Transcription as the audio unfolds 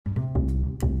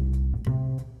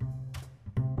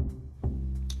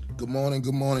Good morning,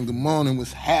 good morning, good morning.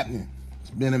 What's happening? It's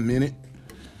been a minute.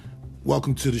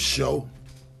 Welcome to the show.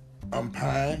 I'm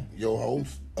Pine, your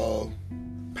host of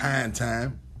Pine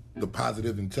Time, the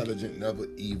positive, intelligent, never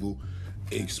evil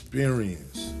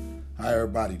experience. How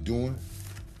everybody doing?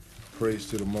 Praise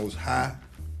to the Most High.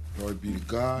 Glory be to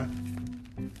God.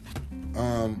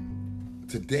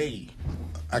 Today,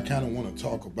 I kind of want to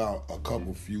talk about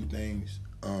a few things.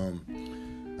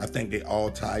 I think they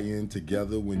all tie in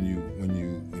together when you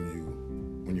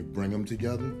bring them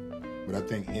together. But I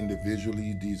think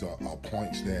individually, these are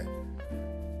points that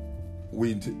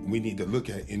we need to look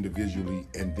at individually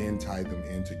and then tie them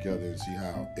in together and see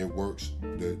how it works,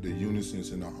 the unison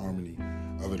and the harmony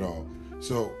of it all.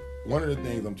 So one of the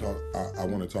things I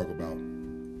want to talk about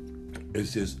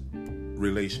is just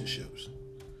relationships,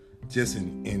 just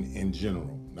in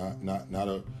general, not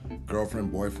a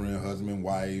girlfriend, boyfriend, husband,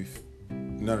 wife,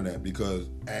 none of that, because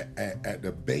at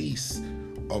the base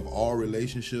of all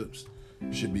relationships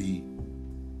should be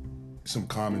some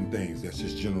common things that's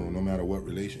just general, no matter what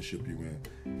relationship you're in.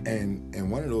 And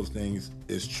one of those things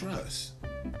is trust.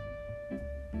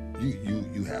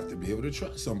 You have to be able to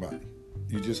trust somebody.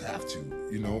 You just have to,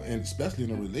 and especially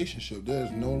in a relationship,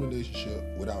 there's no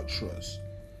relationship without trust.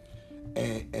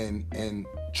 And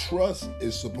trust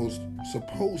is supposed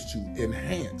to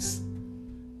enhance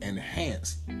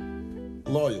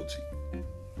loyalty.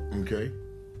 Okay?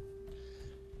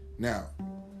 Now,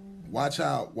 watch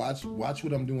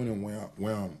what I'm doing and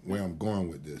where I'm going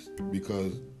with this,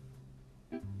 because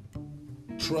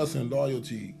trust and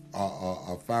loyalty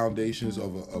are foundations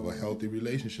of a healthy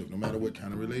relationship, no matter what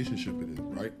kind of relationship it is,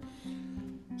 right?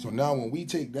 So now when we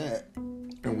take that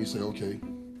and we say, okay,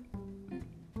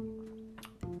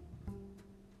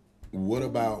 what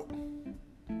about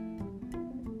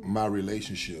my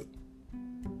relationship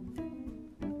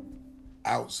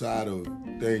outside of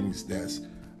things, that's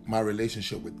my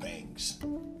relationship with things?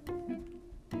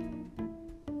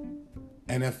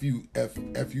 And if you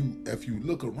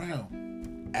look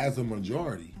around, as a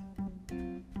majority,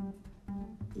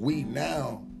 we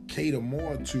now cater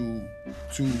more to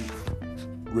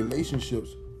relationships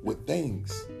with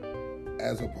things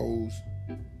as opposed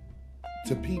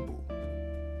to people.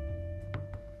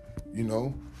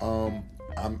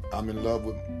 I'm in love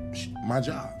with my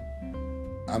job.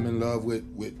 I'm in love with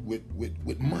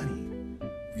money.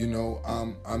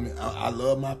 I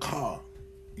love my car.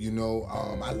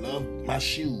 I love my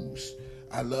shoes.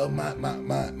 I love my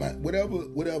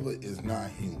whatever is not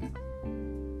human.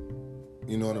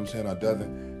 You know what I'm saying? Or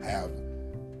doesn't have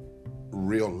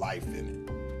real life in it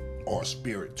or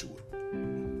spirit to it.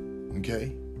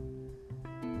 Okay?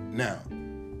 Now,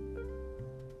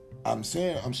 I'm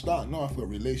starting off with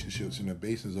relationships and the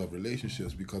basis of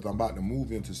relationships, because I'm about to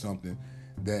move into something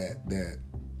that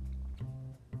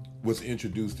was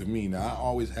introduced to me. Now, I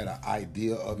always had an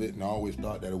idea of it, and I always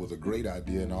thought that it was a great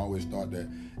idea, and I always thought that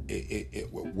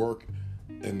it would work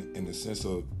in the sense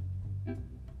of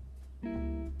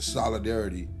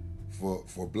solidarity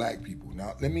for black people.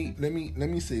 Now, let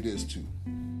me say this too.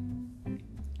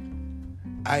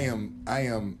 I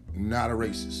am not a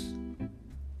racist.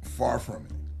 Far from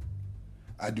it.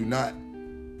 I do not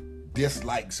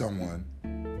dislike someone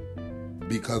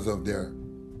because of their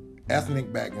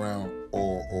ethnic background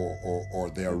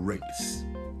or their race.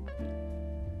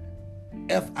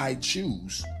 If I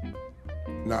choose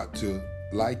not to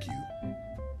like you,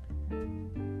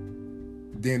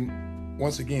 then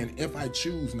once again, if I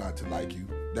choose not to like you,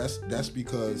 that's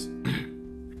because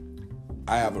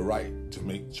I have a right to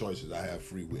make choices. I have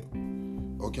free will.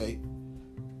 Okay?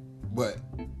 But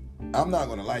I'm not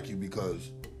gonna like you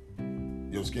because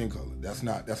your skin color. That's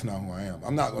not who I am.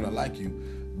 I'm not gonna like you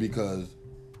because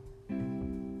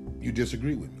you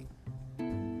disagree with me.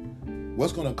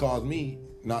 What's gonna cause me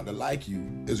not to like you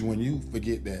is when you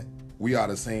forget that we are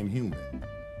the same human.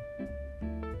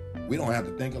 We don't have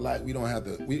to think alike. We don't have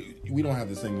to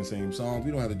sing the same songs.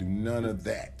 We don't have to do none of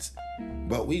that.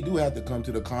 But we do have to come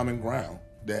to the common ground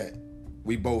that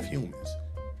we both humans.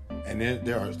 And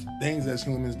there are things as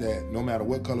humans that no matter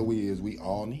what color we is, we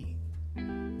all need.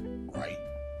 Right?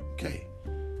 Okay.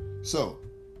 So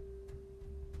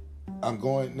I'm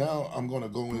going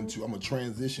to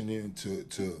transition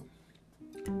into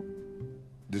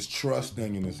this trust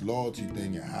thing and this loyalty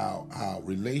thing, and how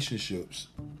relationships,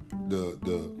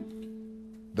 the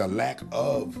lack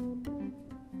of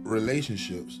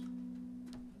relationships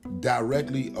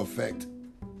directly affect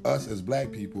us as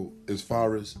black people as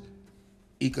far as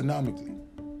economically.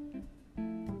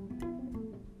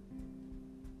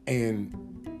 And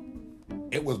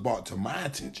it was brought to my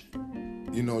attention.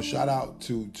 Shout out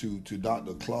to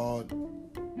Dr. Claude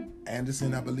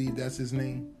Anderson, I believe that's his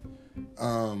name.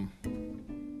 Um,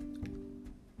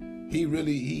 he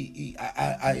really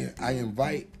I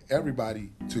invite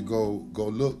everybody to go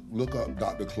look up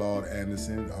Dr. Claude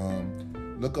Anderson.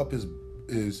 Look up his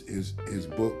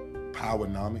book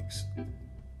Powernomics,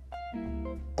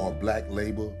 or Black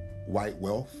Labor, White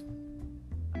Wealth.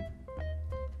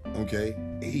 Okay,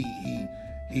 he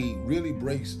really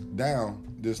breaks down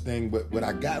this thing. But what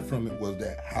I got from it was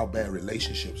that how bad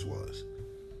relationships was.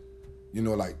 You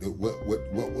know, like what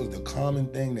was the common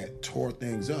thing that tore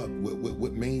things up?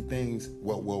 What made things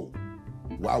well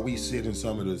why we sit in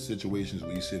some of the situations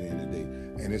we sit in today,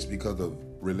 and it's because of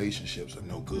relationships are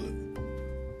no good.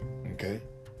 Okay,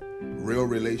 real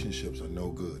relationships are no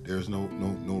good. There's no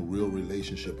real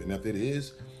relationship, and if it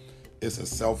is, it's a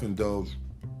self-indulged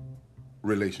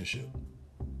relationship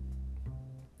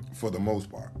for the most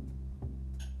part.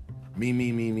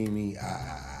 Me.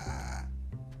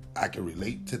 I can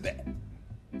relate to that.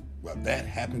 Well, that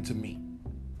happened to me.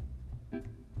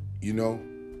 You know?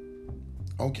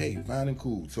 Okay, fine and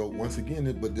cool. So once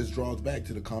again, but this draws back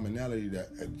to the commonality that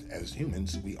as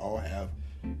humans, we all have.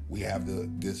 We have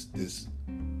this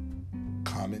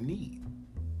common need.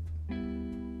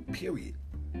 Period.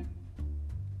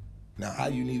 Now, how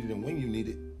you need it and when you need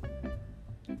it,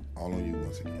 all on you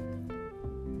once again.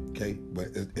 Okay? But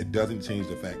it doesn't change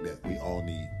the fact that we all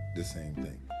need the same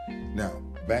thing. Now,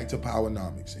 back to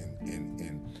Powernomics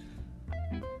and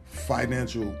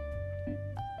financial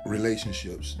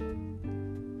relationships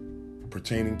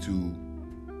pertaining to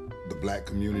the black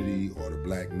community or the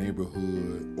black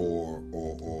neighborhood or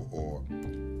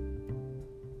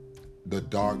the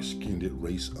dark-skinned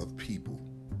race of people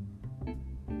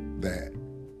that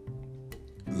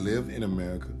live in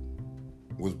America,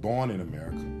 was born in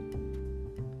America,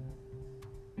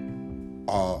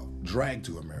 are dragged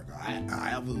to America.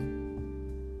 However,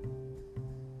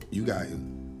 you guys,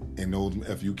 and those,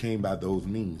 if you came by those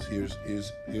means, here's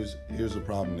a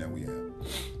problem that we have,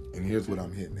 and here's what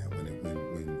I'm hitting at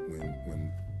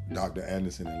when Dr.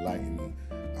 Anderson enlightened me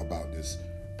about this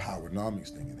Powernomics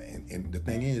thing, and the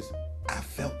thing is, I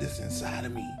felt this inside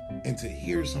of me, and to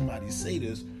hear somebody say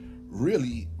this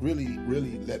really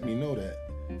let me know that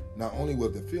not only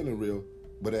was the feeling real,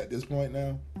 but at this point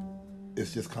now,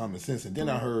 it's just common sense. And then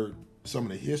I heard some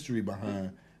of the history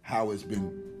behind how it's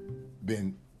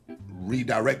been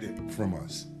redirected from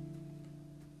us,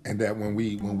 and that when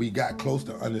we got close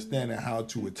to understanding how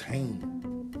to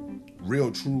attain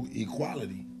real true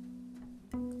equality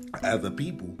as a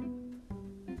people,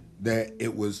 that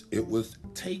it was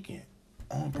taken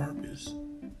on purpose.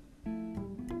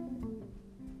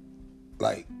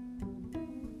 Like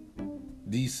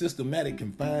these systematic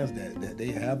confines that they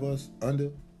have us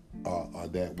under, are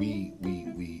that we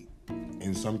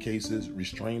in some cases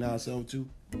restrain ourselves to.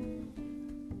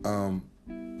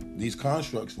 These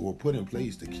constructs were put in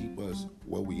place to keep us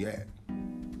where we at.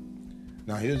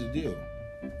 Now here's the deal.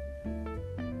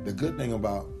 The good thing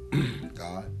about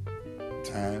God,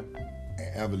 time,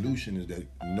 and evolution is that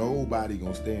nobody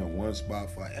gonna stay in one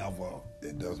spot forever.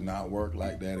 It does not work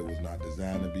like that. It was not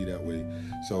designed to be that way.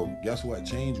 So guess what?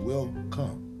 Change will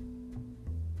come.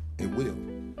 It will.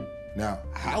 Now,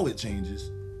 how it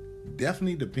changes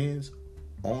definitely depends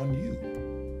on you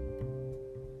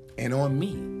and on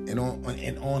me and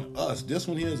on us. This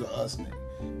one here is a us thing.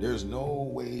 There's no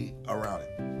way around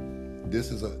it. This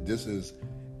is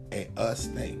a us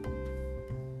thing.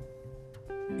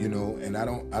 You know, and I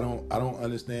don't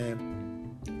understand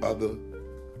other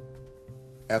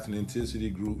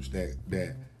ethnicity groups that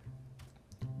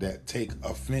take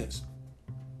offense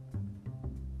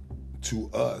to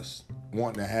us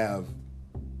wanting to have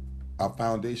a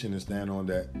foundation to stand on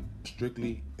that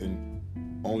strictly and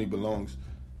only belongs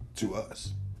to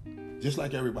us, just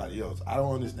like everybody else. I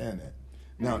don't understand that.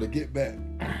 Now, to get back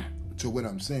to what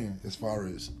I'm saying as far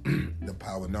as the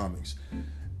Powernomics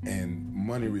and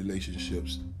money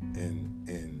relationships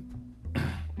in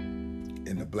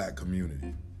the black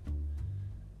community.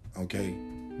 Okay,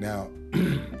 now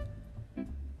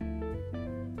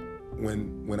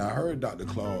when I heard Dr.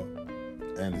 Claude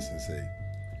Anderson say,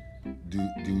 do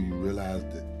you realize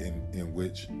that in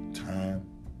which time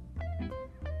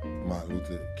Martin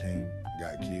Luther King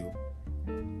got killed?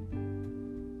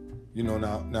 You know,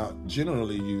 now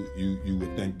generally you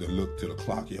would think to look to the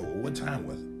clock. Yeah, well, what time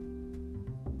was it?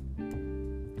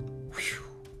 Whew,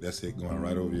 that's it, going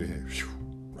right over your head. Whew,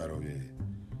 right over your head.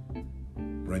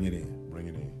 Bring it in.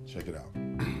 Check it out.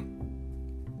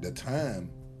 The time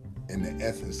and the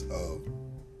essence of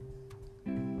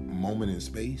moment in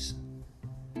space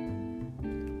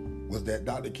was that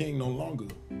Dr. King no longer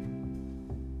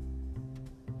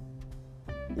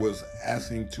was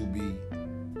asking to be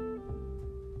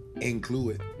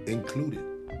included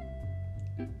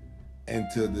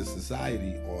into the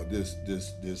society or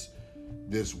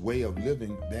this way of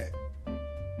living that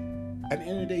at the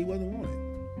end of the day he wasn't wanted.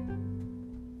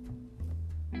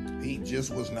 He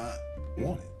just was not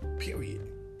wanted. Period.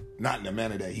 Not in the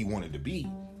manner that he wanted to be.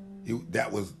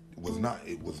 That was not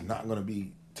going to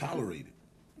be tolerated.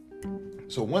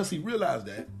 So once he realized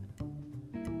that,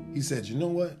 he said, you know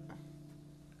what?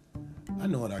 I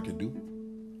know what I could do.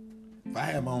 If I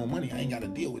had my own money, I ain't got to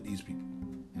deal with these people.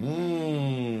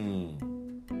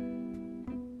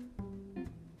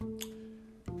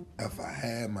 If I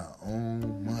had my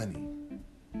own money.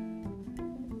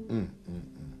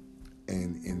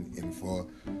 And for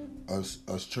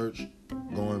us church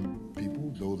going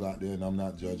people, those out there, and I'm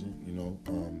not judging,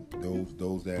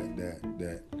 those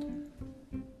that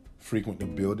frequent the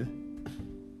building,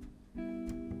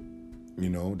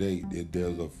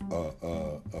 there's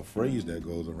a phrase that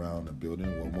goes around the building.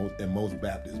 Well, in most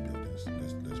Baptist buildings,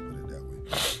 let's put it that way.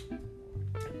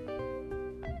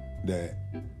 That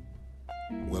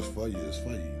what's for you is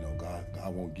for you.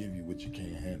 God won't give you what you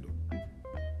can't handle.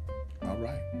 All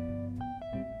right.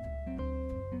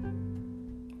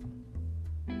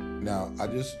 Now, I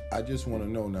just want to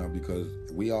know now, because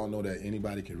we all know that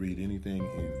anybody can read anything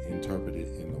and interpret it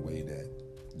in the way that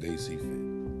they see fit.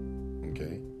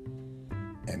 Okay?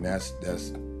 And that's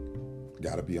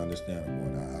got to be understandable,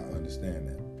 and I understand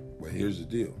that. But here's the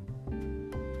deal.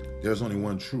 There's only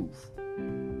one truth.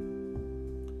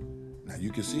 Now,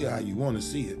 you can see it how you want to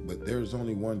see it, but there's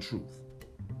only one truth.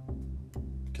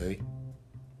 Okay?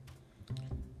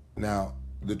 Now,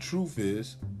 the truth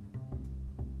is,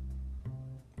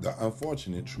 the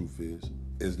unfortunate truth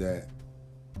is that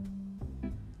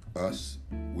us,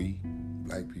 we,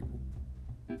 black people,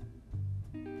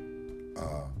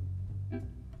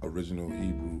 original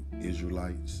Hebrew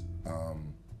Israelites,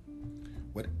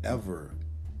 whatever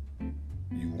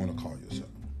you want to call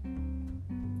yourself.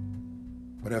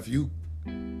 But if you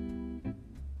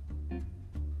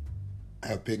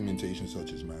have pigmentation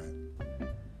such as mine,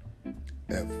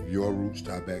 if your roots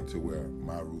tie back to where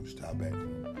my roots tie back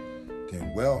from,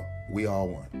 then, well, we are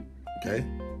one, okay?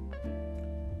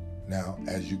 Now,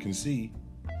 as you can see,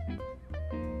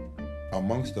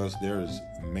 amongst us, there is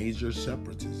major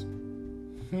separatism.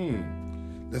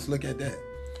 Let's look at that.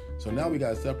 So now we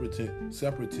got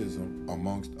separatism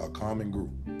amongst a common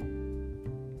group,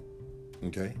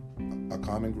 okay? A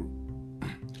common group.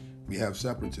 We have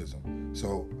separatism.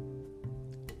 So,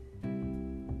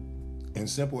 in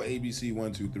simple ABC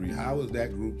 1, 2, 3, how is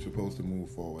that group supposed to move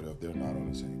forward if they're not on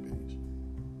the same page?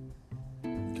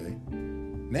 Okay.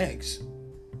 Next,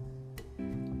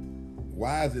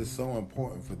 why is it so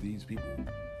important for these people,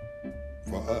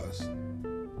 for us,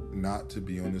 not to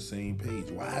be on the same page?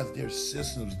 Why is their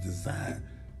systems designed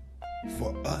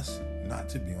for us not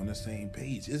to be on the same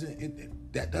page? Isn't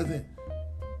it that doesn't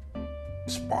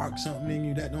spark something in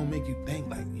you? That don't make you think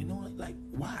like,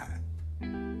 why?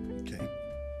 Okay.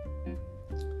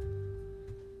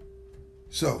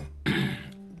 So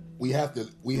we have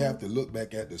to look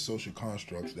back at the social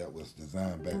constructs that was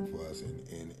designed back for us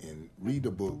and read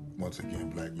the book once again,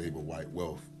 Black Labor, White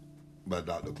Wealth by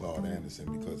Dr. Claude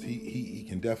Anderson, because he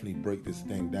can definitely break this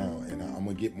thing down, and I'm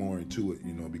gonna get more into it,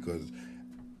 because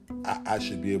I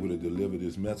should be able to deliver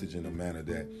this message in a manner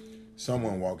that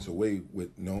someone walks away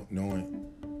with knowing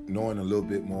a little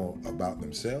bit more about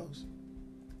themselves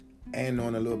and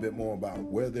knowing a little bit more about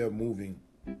where they're moving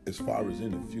as far as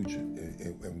in the future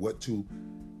and what to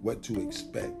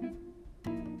expect.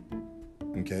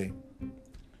 Okay?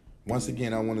 Once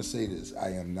again, I want to say this.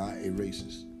 I am not a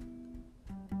racist,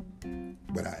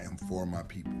 but I am for my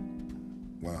people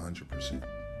 100%.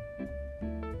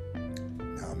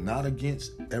 Now, I'm not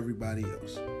against everybody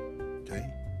else,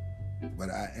 okay? But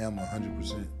I am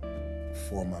 100%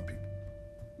 for my people.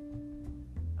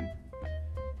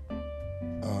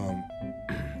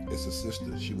 It's a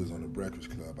sister. She was on the Breakfast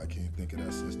Club. I can't think of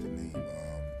that sister name.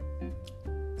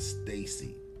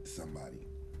 Stacy somebody.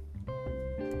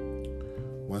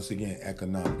 Once again,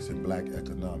 economics and black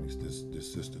economics,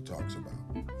 this sister talks about,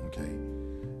 okay?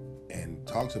 And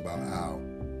talks about how,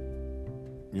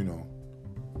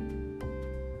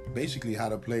 basically how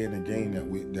to play in a game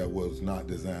that was not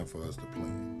designed for us to play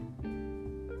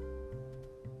in.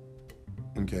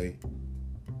 Okay?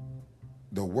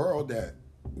 The world that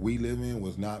we live in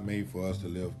was not made for us to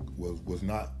live, was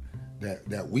not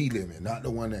that we live in, not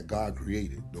the one that God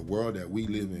created. The world that we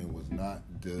live in was not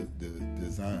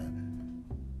designed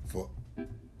for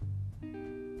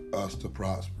us to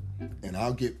prosper. And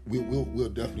we'll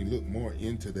definitely look more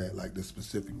into that, like the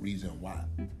specific reason why.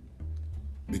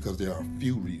 Because there are a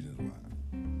few reasons why.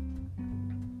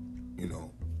 You know,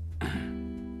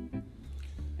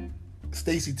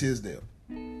 Stacey Tisdale.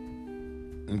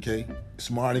 Okay,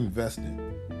 smart investing.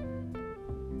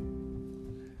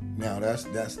 Now that's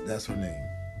her name.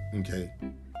 Okay.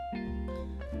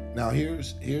 Now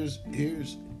here's the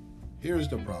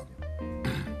problem.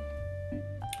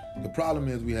 The problem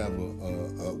is we have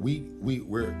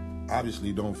we're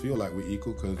obviously don't feel like we're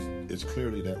equal because it's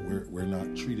clearly that we're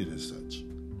not treated as such.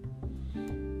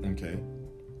 Okay.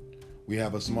 We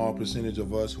have a small percentage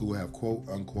of us who have quote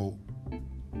unquote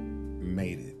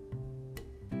made it.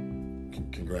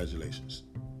 Congratulations.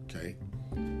 Okay.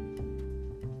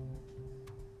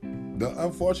 The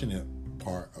unfortunate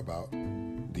part about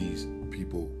these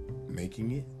people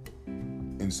making it,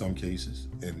 in some cases,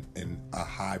 in a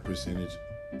high percentage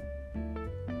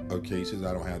of cases,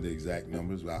 I don't have the exact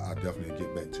numbers, but I'll definitely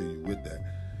get back to you with that.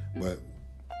 But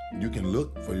you can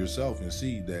look for yourself and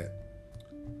see that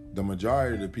the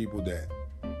majority of the people that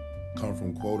come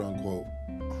from quote unquote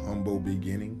humble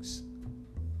beginnings,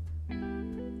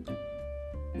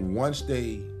 once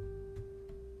they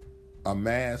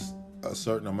amass a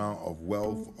certain amount of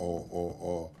wealth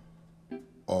or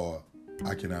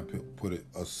I cannot put it,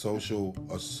 a social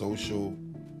what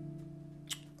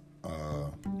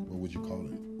would you call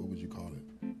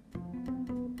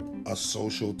it? A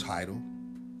social title.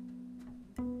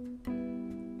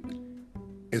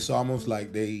 It's almost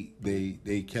like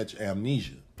they catch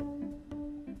amnesia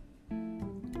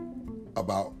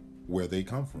about where they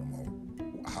come from or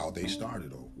how they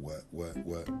started or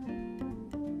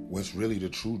what's really the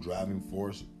true driving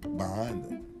force behind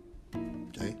them.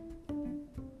 Okay?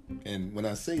 And when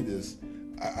I say this,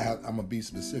 I'm gonna be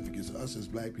specific. It's us as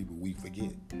black people, we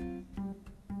forget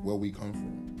where we come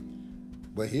from.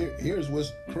 But here's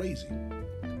what's crazy.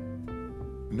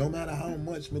 No matter how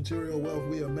much material wealth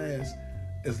we amass,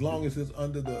 as long as it's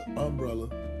under the umbrella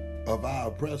of our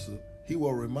oppressor, he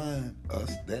will remind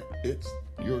us that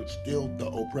you're still the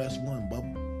oppressed one,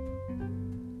 bubba.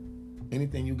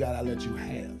 Anything you got, I let you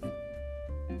have.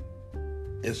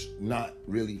 It's not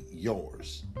really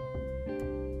yours.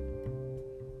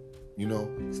 You know,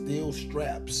 steel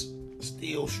straps.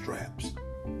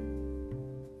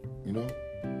 You know?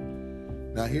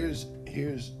 Now here's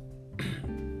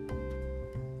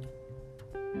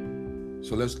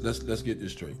so let's get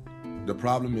this straight. The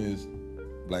problem is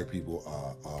black people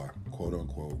are quote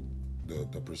unquote,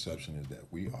 the perception is that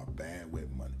we are bad with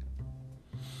money.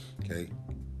 Okay?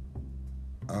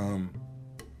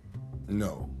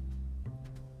 No,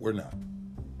 we're not.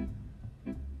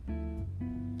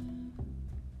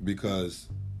 Because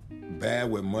bad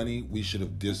with money, we should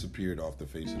have disappeared off the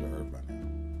face of the earth by now.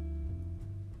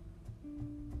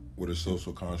 Where the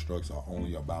social constructs are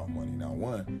only about money. Now,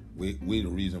 one, we the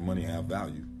reason money have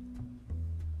value.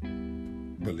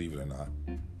 Believe it or not.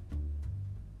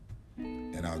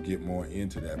 And I'll get more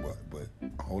into that, but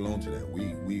hold on to that.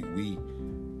 We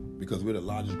because we're the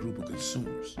largest group of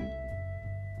consumers.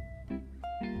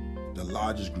 The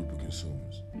largest group of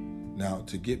consumers. Now,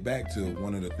 to get back to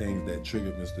one of the things that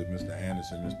triggered Mr.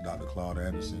 Anderson, Dr. Claude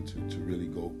Anderson, to really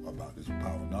go about this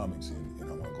Powernomics, and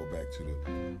I want to go back to the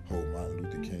whole Martin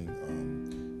Luther King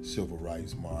Civil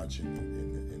Rights March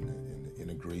and the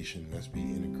integration. Let's be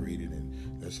integrated and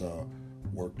let's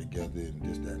work together and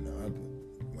this, that, and the other.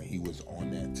 When he was on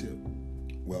that tip,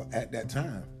 well, at that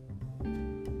time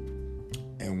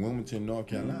in Wilmington, North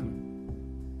Carolina,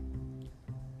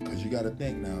 because you got to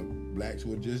think now, blacks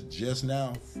were just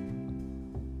now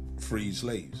freed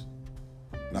slaves.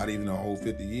 Not even a whole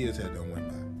 50 years had done went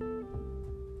by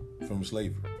from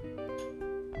slavery.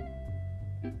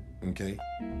 Okay?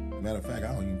 Matter of fact,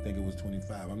 I don't even think it was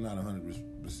 25. I'm not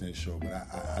 100% sure, but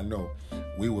I know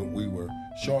we were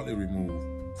shortly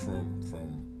removed from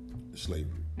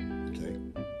slavery. Okay?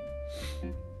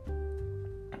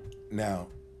 Now,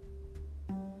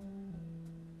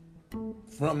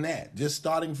 from that, let's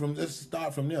start from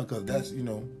there, because that's, you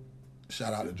know,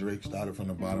 shout out to Drake, started from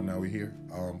the bottom, now we're here.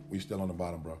 We still on the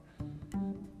bottom, bro.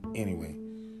 Anyway,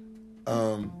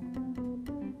 and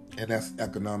that's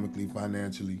economically,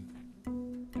 financially,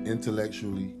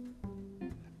 intellectually,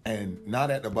 and not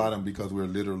at the bottom because we're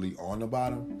literally on the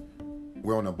bottom.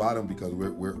 We're on the bottom because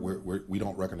we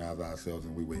don't recognize ourselves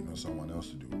and we're waiting on someone else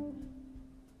to do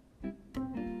it.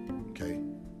 Okay,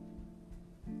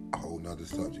 a whole nother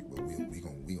subject, but we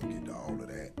gonna get to all of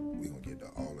that. We gonna get to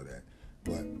all of that.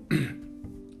 But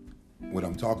what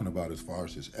I'm talking about as far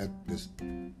as this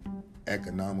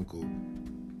economical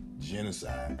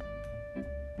genocide,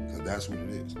 because that's what it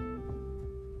is.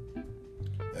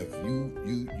 If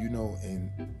you know, and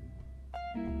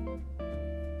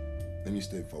let me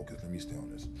stay focused. Let me stay on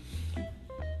this.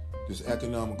 This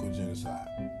economical genocide.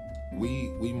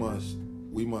 we must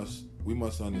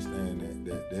understand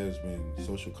that there's been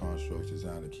social constructs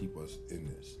designed to keep us in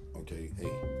this. Okay,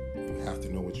 hey, you have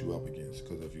to know what you're up against,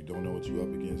 because if you don't know what you're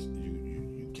up against,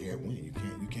 you can't win.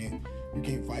 You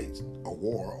can't fight a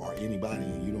war or anybody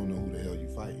and you don't know who the hell you're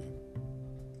fighting.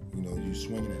 You know, you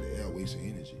swinging at the air, wasting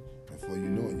energy, and before you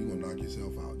know it, you're gonna knock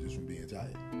yourself out just from being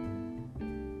tired.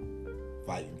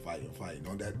 Fighting.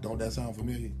 Don't that sound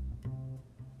familiar?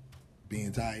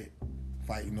 Being tired,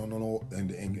 fighting, no,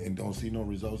 and don't see no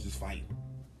results, just fighting.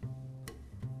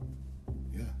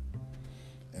 Yeah,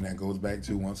 and that goes back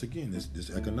to, once again, this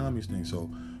economics thing.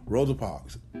 So Rosa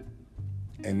Parks,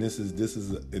 and this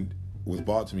was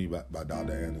brought to me by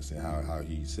Dr. Anderson, how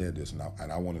he said this,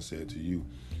 and I want to say it to you,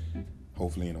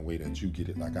 hopefully in a way that you get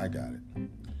it like I got it.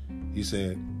 He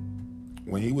said,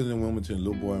 when he was in Wilmington, a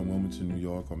little boy in Wilmington, New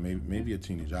York, or maybe a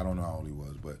teenager, I don't know how old he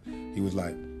was, but he was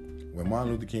like, when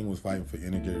Martin Luther King was fighting for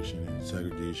integration and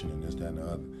segregation and this, that, and the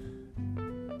other,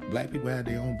 black people had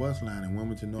their own bus line in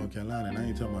Wilmington, North Carolina, and I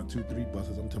ain't talking about 2-3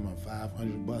 buses, I'm talking about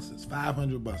 500 buses.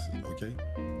 500 buses, okay?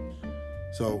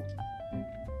 So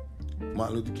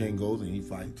Martin Luther King goes and he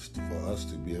fights for us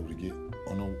to be able to get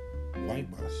on a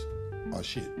white bus or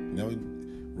shit. You know,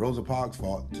 Rosa Parks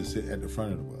fought to sit at the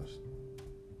front of the bus.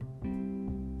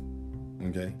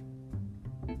 Okay?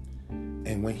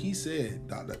 And when he said,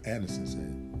 Dr. Anderson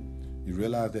said, you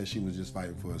realize that she was just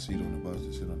fighting for a seat on the bus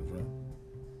to sit on the front?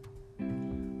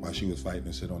 While she was fighting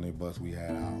to sit on a bus, we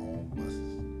had our own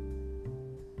buses.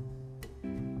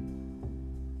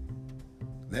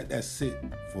 Let that sit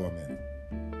for a minute.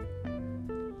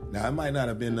 Now, it might not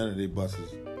have been none of their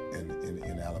buses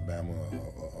in Alabama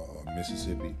or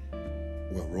Mississippi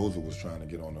where Rosa was trying to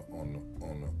get on the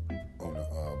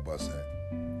bus at.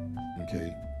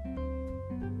 Okay?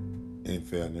 In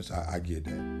fairness, I get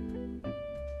that.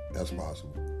 That's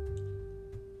possible.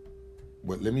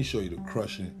 But let me show you the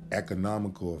crushing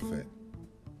economical effect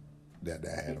that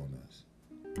had on us.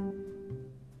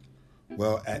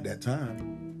 Well, at that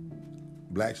time,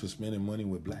 blacks were spending money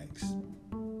with blacks.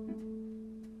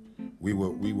 We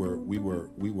were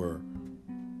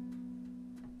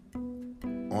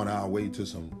on our way to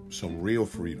some real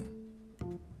freedom.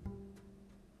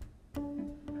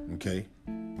 Okay?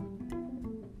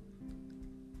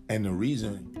 And the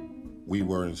reason we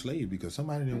were enslaved because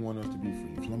somebody didn't want us to be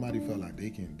free. Somebody felt like they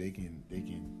can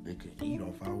eat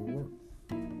off our work.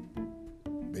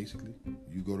 Basically,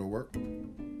 you go to work,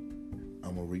 I'm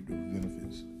gonna reap the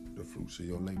benefits, the fruits of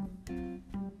your labor.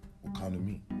 Will come to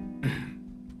me.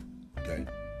 Okay.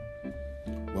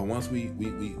 Well, once we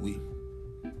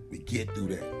get through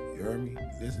that, you heard me?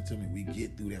 Listen to me. We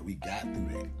get through that. We got through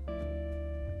that.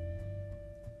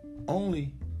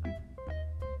 Only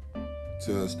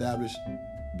to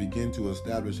begin to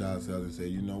establish ourselves and say,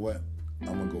 you know what?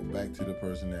 I'm going to go back to the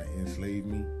person that enslaved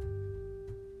me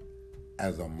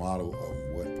as a model of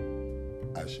what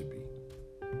I should be.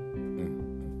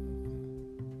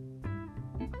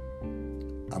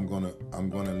 I'm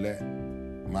gonna let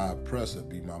my oppressor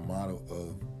be my model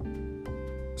of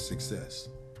success.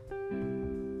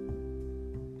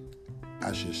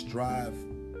 I should strive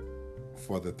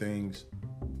for the things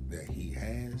that he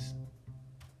has,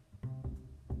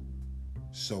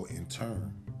 so in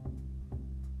turn,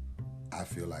 I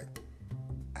feel like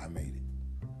I made it.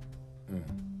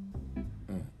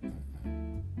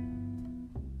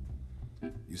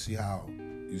 You see how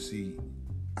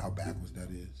backwards that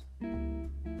is?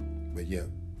 But yeah,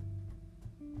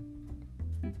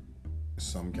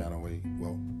 some kind of way,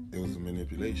 well, it was a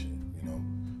manipulation, you know.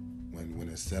 When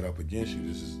it's set up against you,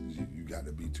 you got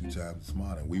to be 2 times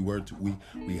smart. And we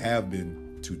have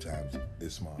been 2 times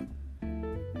as smart.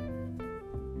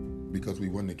 Because we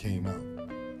wouldn't have came out.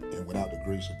 And without the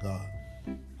grace of God,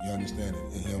 you understand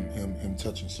it, and him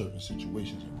touching certain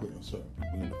situations and putting certain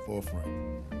people in the forefront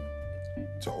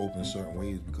to open certain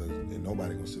ways, because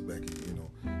nobody gonna sit back and, you know,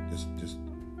 just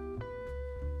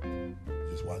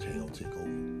watch hell take over.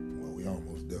 Well, we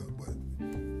almost done, but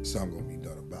something gonna be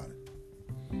done about it.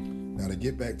 Now, to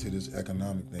get back to this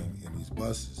economic thing in these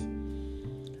buses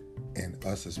and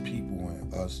us as people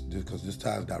and us, because this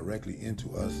ties directly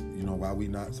into us, you know, why we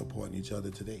not supporting each other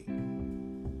today.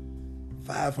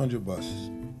 500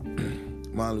 buses.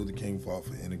 Martin Luther King fought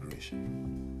for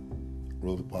integration.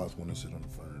 Rosa Parks wanted to sit on the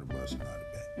front of the bus and not the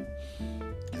back.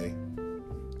 Okay?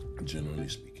 Generally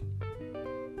speaking.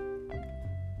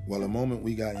 Well, the moment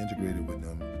we got integrated with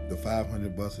them, the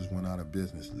 500 buses went out of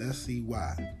business. Let's see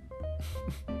why.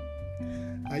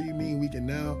 How you mean we can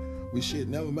now?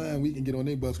 Never mind, we can get on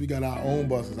their bus. We got our own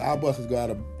buses. Our buses go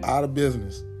out of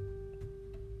business.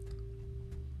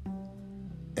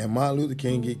 And Martin Luther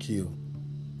King get killed.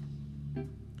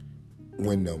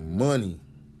 when the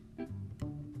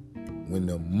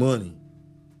money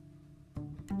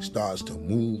starts to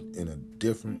move in a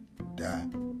different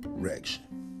direction.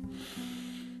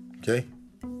 Okay?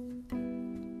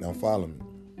 Now follow me.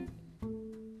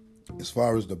 As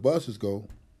far as the buses go,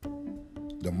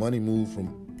 the money moved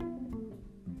from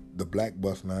the black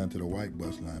bus line to the white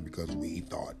bus line because we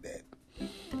thought that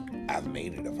I've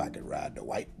made it if I could ride the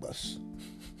white bus.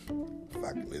 If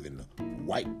I could live in the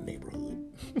white neighborhood.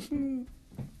 Can't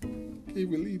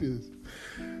believe this.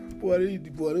 Boy,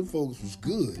 them folks was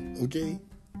good, okay?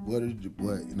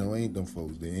 Ain't them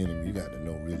folks the enemy. You got to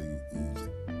know really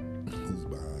who's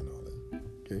behind all that,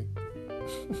 okay?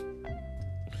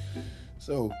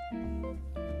 So,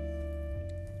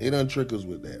 it done trick us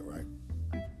with that, right?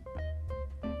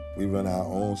 We run our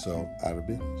own self out of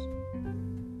business.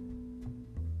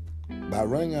 By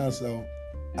running ourselves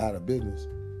out of business,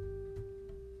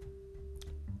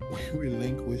 we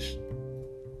relinquish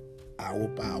our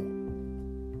power.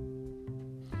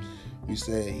 We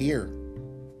said, here,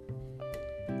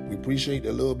 we appreciate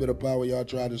the little bit of power y'all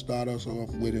tried to start us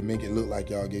off with and make it look like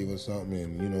y'all gave us something.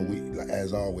 And, we,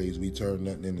 as always, we turn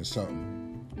nothing into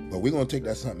something. But we're going to take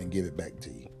that something and give it back to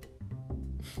you.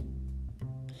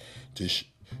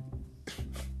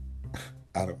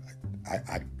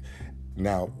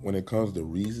 Now, when it comes to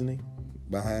reasoning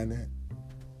behind that,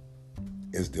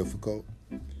 it's difficult.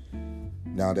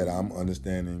 Now that I'm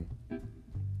understanding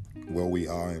where we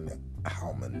are and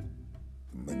how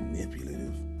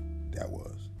manipulative that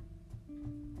was.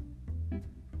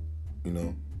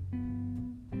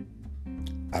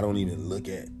 I don't even look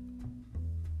at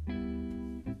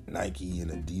Nike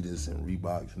and Adidas and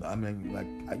Reeboks. I mean, like,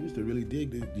 I used to really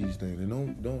dig these things. And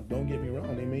don't get me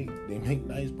wrong, they make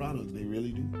nice products. They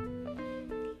really do.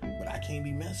 But I can't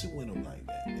be messing with them like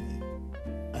that, man.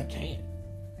 I can't.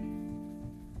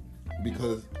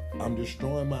 Because I'm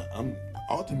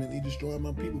ultimately destroying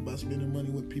my people by spending money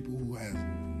with people who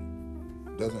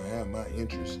doesn't have my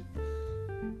interest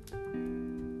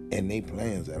in their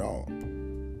plans at all.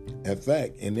 In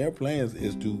fact, in their plans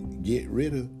is to get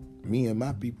rid of me and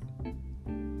my people.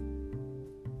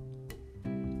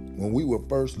 When we were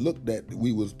first looked at,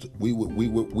 we wasn't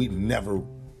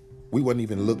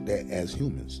even looked at as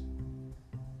humans.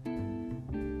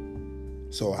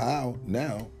 So how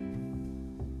now,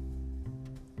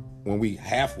 when we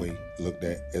halfway looked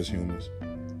at as humans,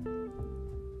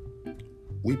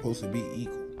 we supposed to be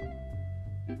equal.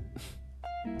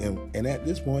 And at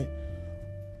this point,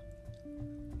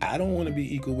 I don't want to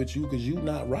be equal with you because you're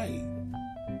not right.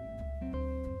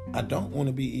 I don't want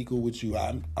to be equal with you.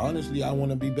 I want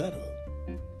to be better.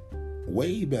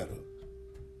 Way better.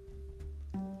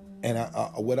 And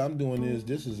what I'm doing is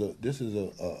this is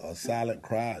a silent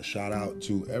cry, shout out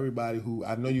to everybody who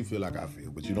I know you feel like I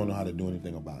feel, but you don't know how to do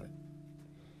anything about it.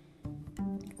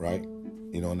 Right?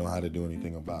 You don't know how to do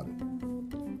anything about it.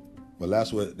 But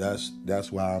that's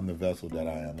why I'm the vessel that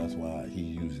I am. That's why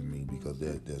he's using me, because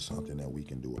there's something that we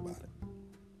can do about it.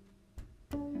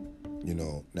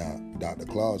 Now Dr.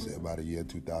 Claus said by the year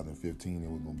 2015 it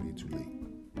was gonna be too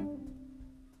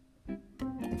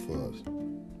late for us.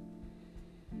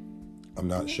 I'm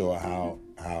not sure how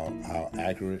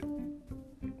accurate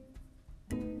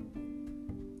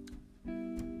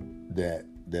that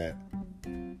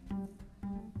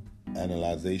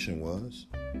analyzation was,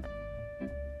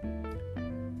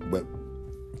 but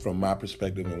from my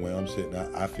perspective and where I'm sitting,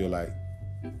 I feel like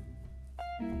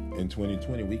in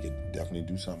 2020 we could definitely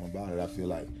do something about it. I feel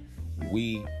like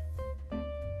we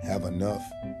have enough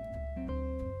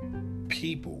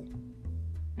people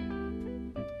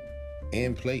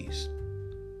in place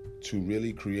to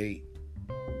really create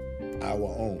our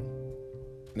own.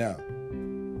 Now,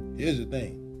 here's the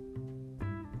thing.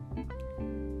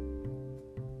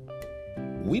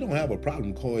 We don't have a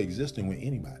problem coexisting with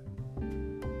anybody.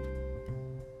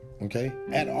 Okay?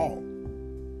 At all.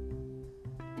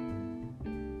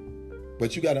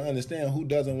 But you got to understand, who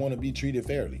doesn't want to be treated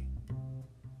fairly?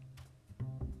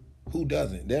 Who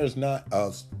doesn't? There's not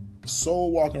a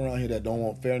soul walking around here that don't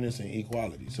want fairness and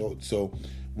equality. So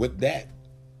with that,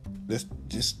 let's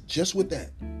just with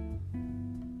that,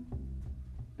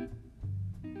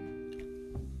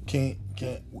 can't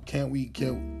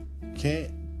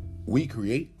we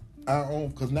create our own?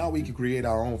 Because now we can create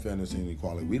our own fairness and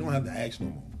equality. We don't have to ask no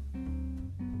more.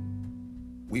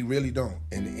 We really don't.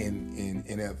 And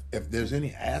if there's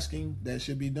any asking that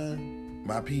should be done,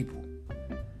 my people,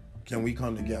 can we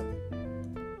come together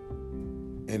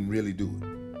and really do it?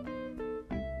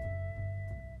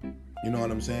 You know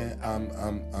what I'm saying?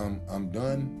 I'm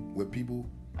done with people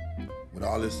with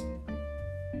all this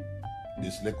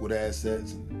liquid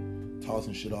assets and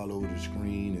tossing shit all over the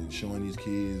screen and showing these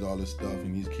kids all this stuff,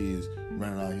 and these kids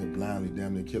running around here blindly,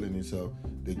 damn near killing themselves.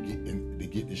 They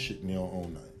get this shit and they don't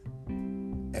own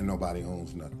nothing, and nobody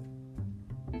owns nothing.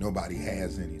 Nobody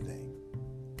has anything.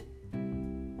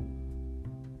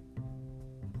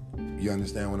 You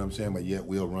understand what I'm saying? But yet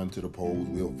we'll run to the polls,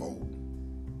 we'll vote,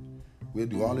 we'll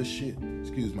do all this shit.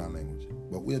 Excuse my language,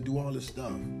 but we'll do all this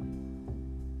stuff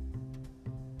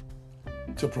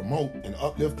to promote and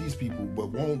uplift these people, but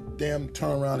won't damn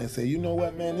turn around and say, you know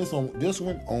what, man, this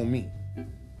one on me.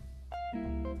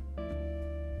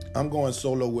 I'm going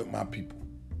solo with my people.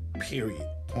 Period.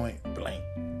 Point blank.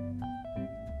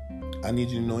 I need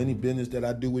you to know, any business that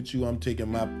I do with you, I'm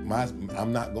taking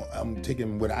I'm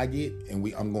taking what I get, and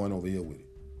I'm going over here with it.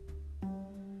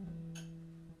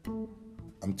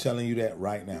 I'm telling you that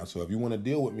right now. So if you want to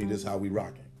deal with me, this is how we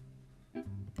rocking.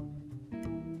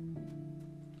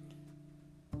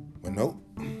 But nope.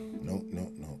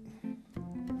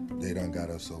 They done got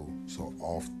us so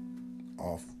off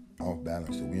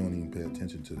balance, so we don't even pay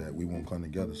attention to that. We won't come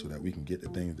together so that we can get the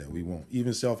things that we want.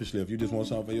 Even selfishly, if you just want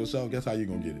something for yourself, guess how you're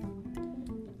gonna get it?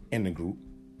 In the group.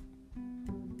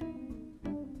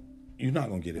 You're not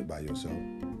gonna get it by yourself.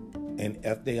 And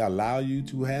if they allow you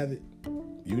to have it,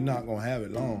 you're not gonna have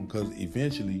it long, because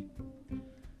eventually,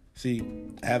 see,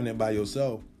 having it by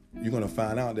yourself, you're gonna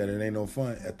find out that it ain't no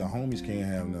fun if the homies can't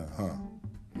have none, huh?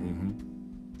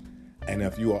 And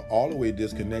if you are all the way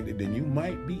disconnected, then you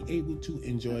might be able to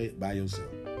enjoy it by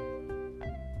yourself.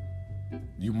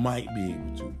 You might be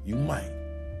able to. You might.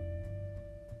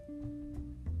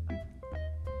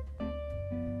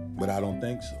 But I don't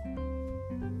think so.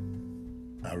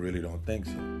 I really don't think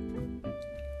so.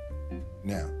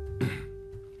 Now,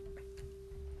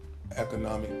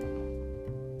 economic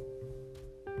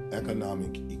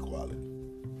equality,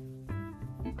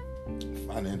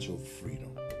 financial freedom.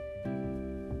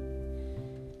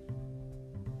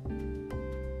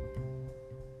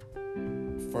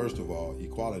 First of all,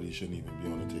 equality shouldn't even be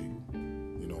on the table.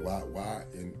 You know why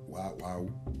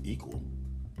equal?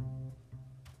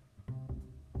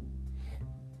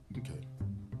 Okay.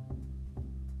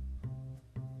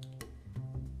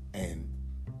 And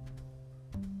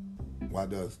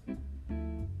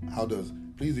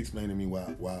please explain to me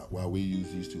why we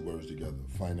use these two words together,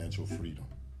 financial freedom.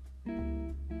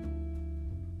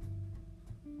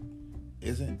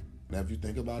 Now if you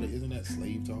think about it, isn't that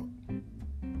slave talk?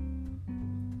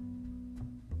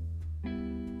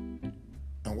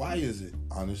 And why is it,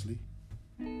 honestly,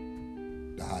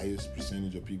 the highest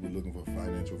percentage of people looking for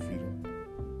financial freedom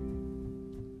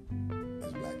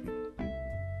is black people?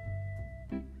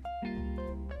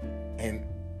 And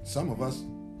some of us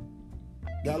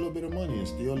got a little bit of money and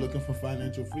still looking for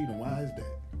financial freedom. Why is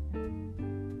that?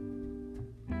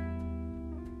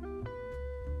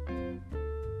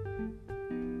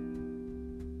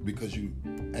 Because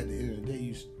at the end of the day,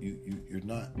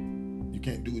 you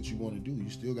can't do what you want to do. You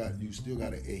still got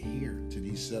to adhere to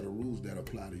these set of rules that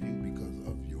apply to you because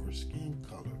of your skin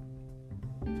color.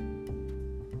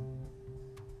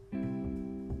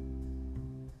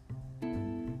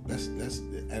 That's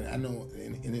and I know,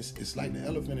 and it's like the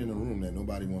elephant in the room that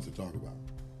nobody wants to talk about.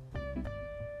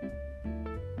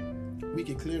 We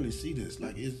can clearly see this,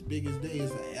 like as big as day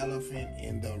is an elephant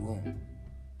in the room.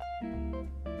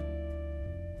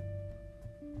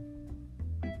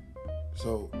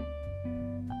 So,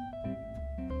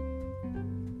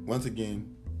 once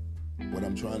again, what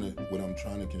I'm trying to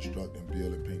construct and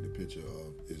build and paint the picture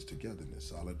of is togetherness,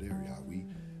 solidarity. How we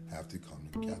have to come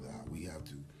together. How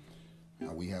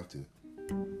we have to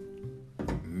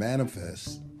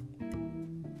manifest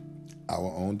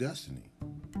our own destiny,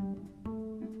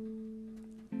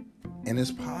 and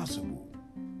it's possible.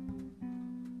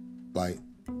 Like,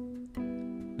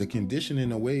 the condition in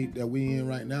the way that we in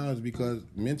right now is because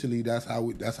mentally that's how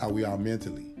we are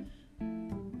mentally.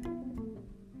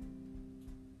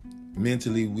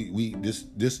 Mentally, we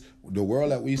the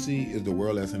world that we see is the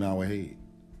world that's in our head.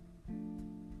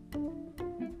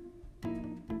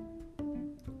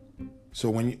 So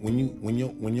when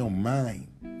your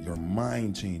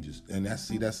mind changes, and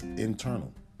that's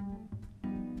internal,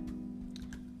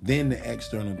 then the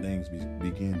external things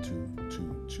begin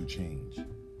to change.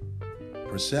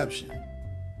 Perception.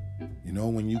 You know,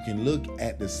 when you can look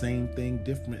at the same thing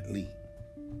differently.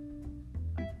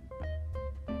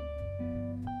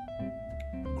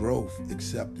 Growth,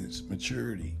 acceptance,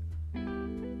 maturity.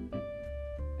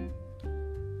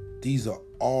 These are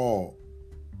all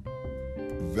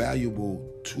valuable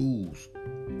tools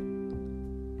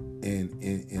in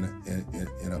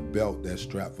a belt that's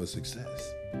strapped for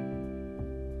success.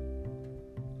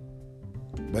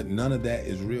 But none of that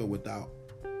is real without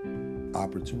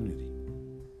opportunity.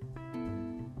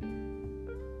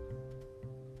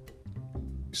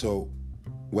 So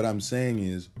what I'm saying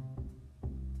is,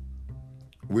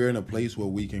 we're in a place where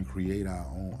we can create our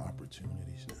own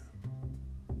opportunities now.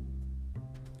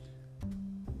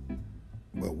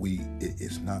 But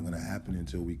it's not going to happen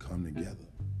until we come together.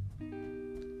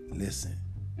 Listen,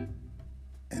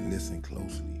 and listen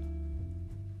closely.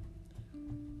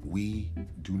 We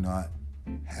do not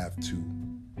have to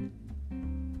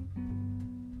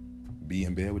be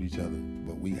in bed with each other,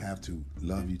 but we have to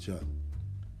love each other.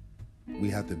 We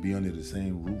have to be under the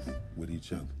same roof with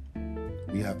each other.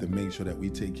 We have to make sure that we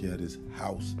take care of this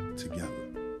house together.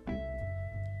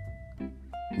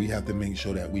 We have to make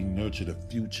sure that we nurture the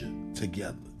future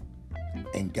together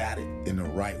and got it in the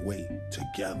right way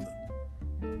together.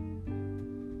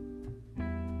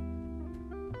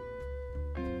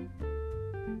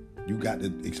 You got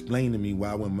to explain to me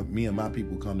why when me and my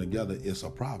people come together, it's a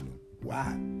problem. Why?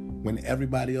 When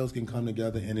everybody else can come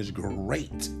together and it's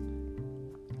great.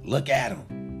 Look at them.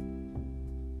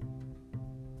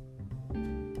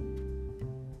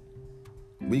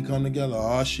 We come together,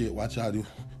 oh shit, watch out,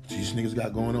 these niggas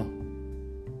got going on.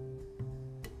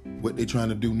 What they trying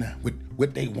to do now,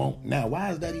 what they want now. Why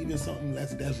is that even something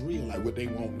that's real, like what they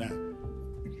want now?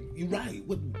 You're right,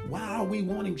 why are we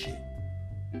wanting shit?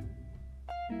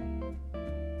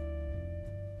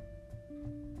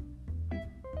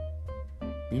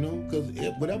 You know, because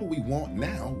whatever we want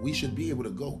now, we should be able to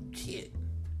go get.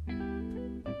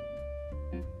 And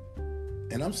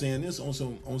I'm saying this on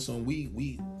some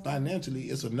we financially,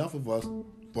 it's enough of us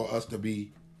for us to do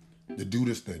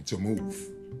this thing, to move,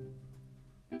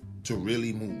 to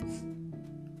really move.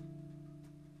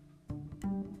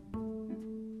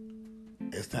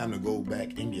 It's time to go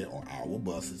back and get on our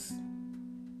buses,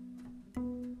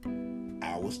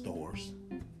 our stores.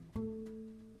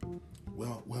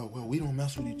 Well, we don't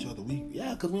mess with each other.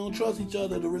 Because we don't trust each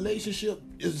other. The relationship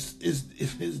is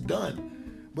done.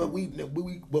 But we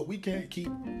can't keep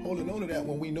holding on to that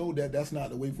when we know that that's not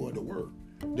the way for it to work.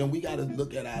 Then we got to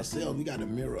look at ourselves. We got to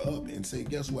mirror up and say,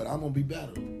 guess what? I'm gonna be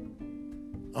better.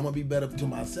 I'm gonna be better to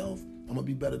myself. I'm gonna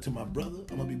be better to my brother.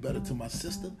 I'm gonna be better to my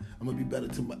sister. I'm gonna be better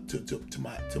to my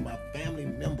family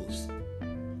members.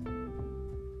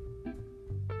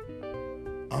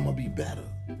 I'm gonna be better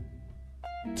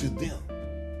to them,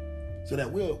 so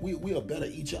that we are better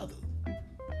each other.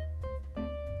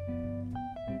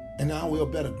 And now we're a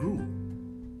better group.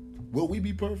 Will we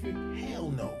be perfect?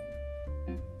 Hell no.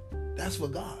 That's for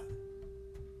God.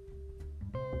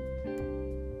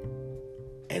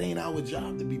 It ain't our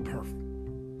job to be perfect.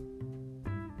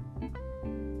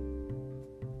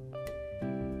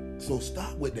 So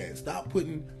stop with that. Stop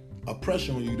putting a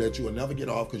pressure on you that you will never get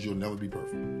off because you'll never be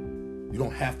perfect. You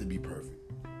don't have to be perfect,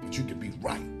 but you can be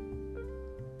right.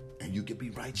 And you can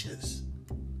be righteous.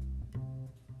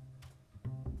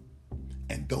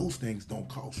 And those things don't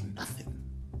cost nothing.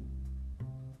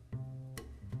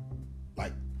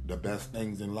 Like the best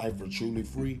things in life are truly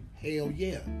free. Hell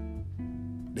yeah,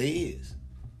 they is.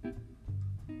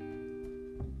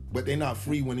 But they're not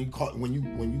free when you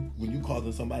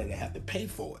causing somebody to have to pay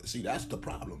for it. See, that's the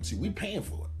problem. See, we paying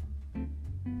for it.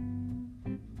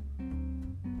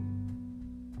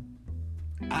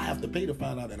 I have to pay to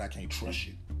find out that I can't trust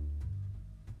you.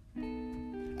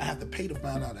 I have to pay to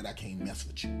find out that I can't mess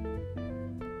with you.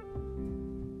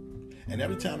 And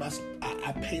every time I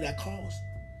pay that cost,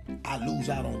 I lose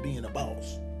out on being a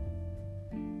boss.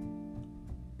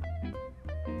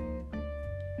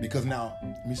 Because now,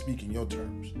 let me speak in your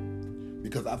terms.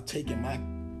 Because I've taken my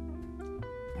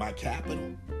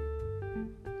capital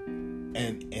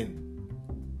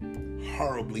and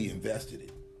horribly invested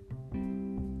it.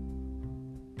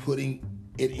 Putting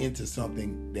it into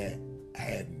something that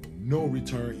had no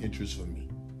return interest for me.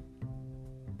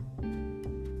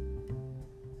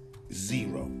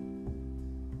 Zero.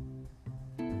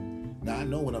 Now I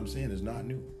know what I'm saying is not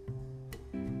new.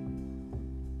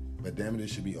 But damn it, it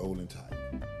should be old and tight.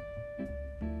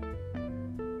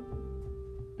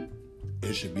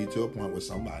 It should be to a point where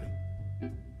somebody's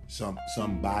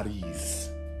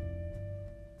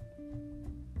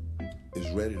is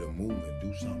ready to move and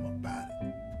do something about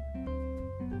it.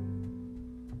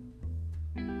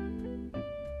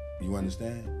 You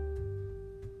understand?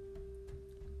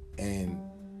 And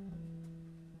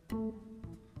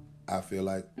I feel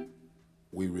like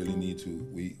we really need to.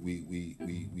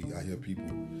 I hear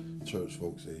people, church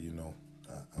folks say, you know,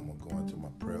 I'm gonna go into my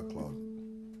prayer closet.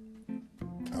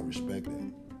 I respect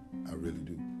that. I really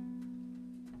do.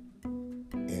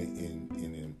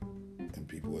 And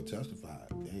people will testify.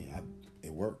 Hey,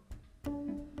 it worked.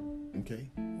 Okay.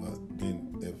 Well,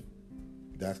 then if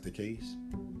that's the case,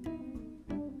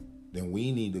 then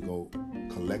we need to go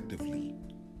collectively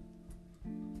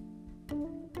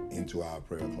into our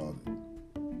prayer closet.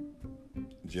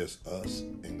 Just us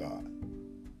and God.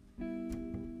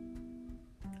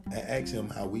 And ask him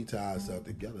how we tie ourselves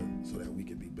together so that we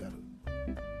can be better.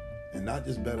 And not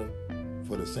just better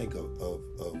for the sake of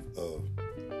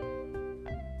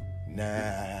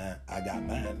nah, I got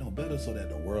mine. No, better so that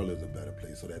the world is a better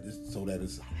place, so that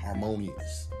it's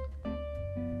harmonious.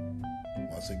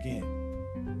 Once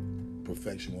again,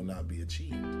 perfection will not be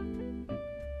achieved.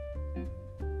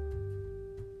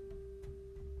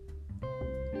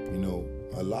 You know,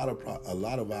 a lot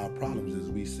of our problems is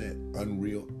we set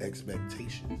unreal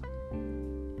expectations.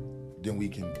 Then we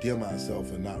condemn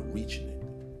ourselves for not reaching it.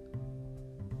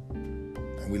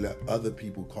 And we let other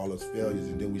people call us failures,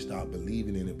 and then we start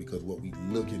believing in it because what we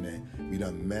looking at, we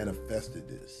done manifested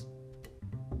this.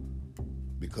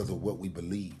 Because of what we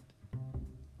believed.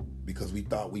 Because we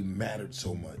thought we mattered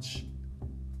so much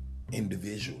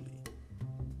individually.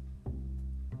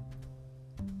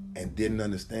 And didn't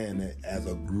understand that as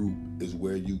a group is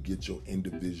where you get your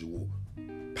individual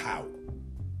power.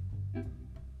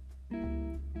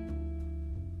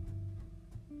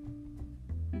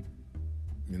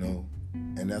 You know,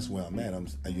 and that's where I'm at.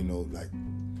 You know, like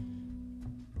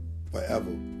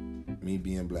forever, me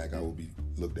being black, I will be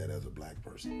looked at as a black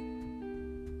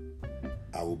person.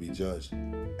 I will be judged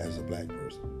as a black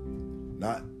person,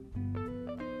 not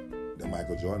the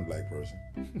Michael Jordan black person,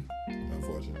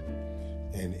 unfortunately.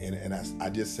 And I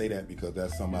just say that because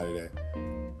that's somebody that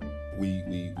we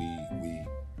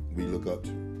look up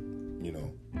to, you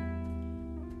know.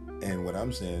 And what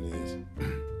I'm saying is,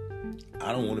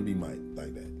 I don't want to be Mike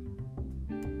like that,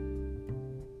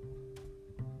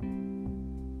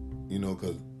 you know,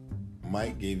 because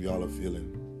Mike gave y'all a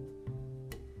feeling,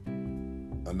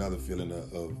 another feeling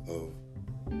of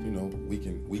you know, we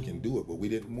can do it, but we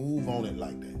didn't move on it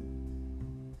like that.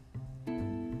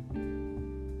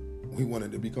 We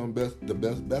wanted to become the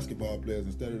best basketball players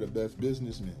instead of the best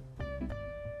businessmen.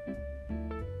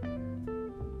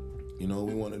 You know,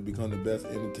 we wanted to become the best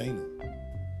entertainer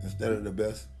instead of the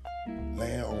best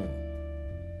landowner.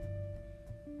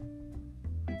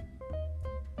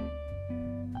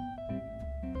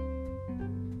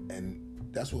 And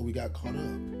that's where we got caught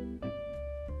up.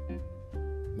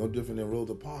 No different than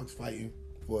Rosa Parks fighting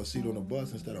for a seat on the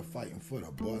bus instead of fighting for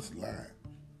the bus line.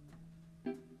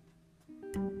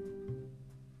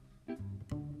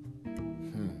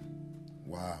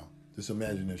 Wow. Just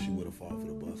imagine if she would have fought for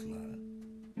the bus line.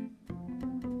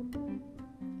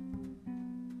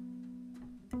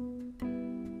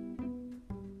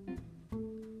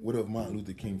 What if Martin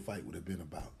Luther King fight would have been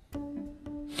about?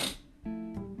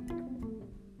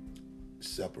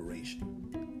 Separation.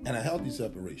 And a healthy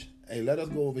separation. Hey, let us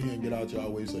go over here and get out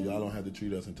y'all way so y'all don't have to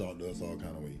treat us and talk to us all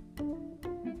kind of way.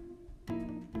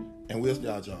 And we'll stay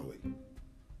out y'all way.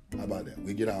 How about that?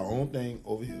 We get our own thing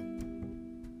over here.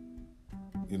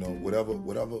 You know, whatever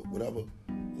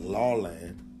law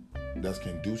land that's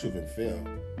conducive and fair,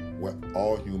 where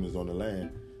all humans on the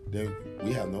land, then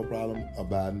we have no problem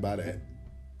abiding by that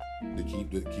to keep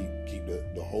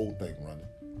the whole thing running.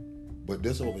 But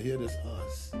this over here, this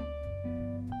us.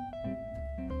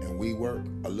 And we work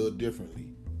a little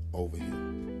differently over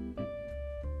here.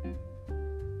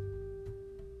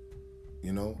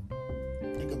 You know?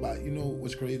 Think about, you know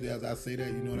what's crazy as I say that,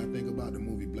 you know what I think about? The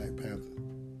movie Black Panther.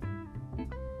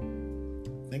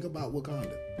 Think about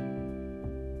Wakanda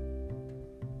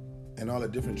and all the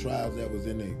different tribes that was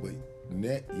in there, but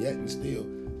yet and still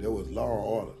there was law and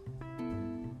order.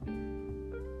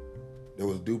 There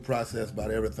was due process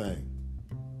about everything.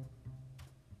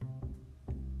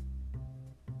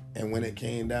 And when it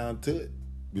came down to it,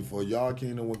 before y'all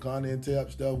came to Wakanda and tear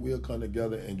up stuff, we'll come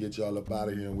together and get y'all up out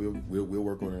of here, and we'll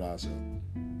work on it ourselves.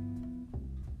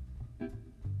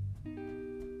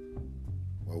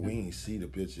 Well, we ain't see the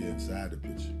picture inside the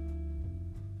picture.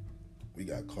 We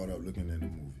got caught up looking at the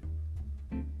movie.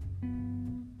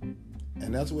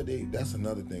 And that's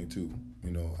another thing too,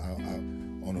 you know,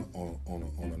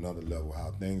 on another level,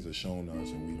 how things are shown to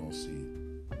us and we don't see it.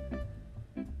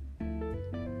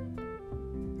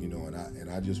 You know, and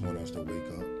I just want us to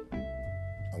wake up.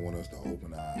 I want us to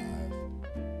open our eyes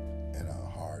and our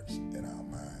hearts and our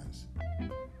minds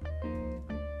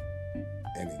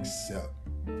and accept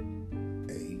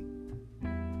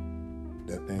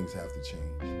that things have to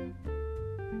change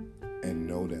and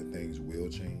know that things will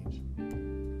change,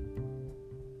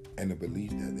 and the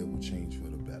belief that they will change for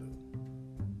the better,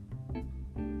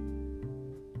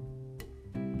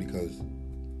 because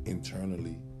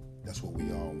internally that's what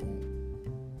we all want.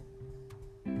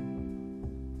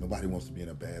 Nobody wants to be in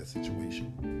a bad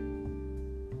situation.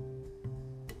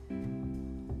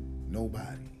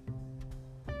 Nobody.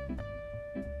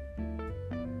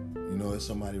 You know, there's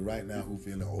somebody right now who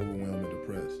feeling overwhelmed and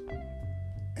depressed.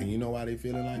 And you know why they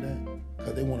feeling like that?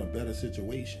 Because they want a better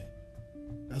situation.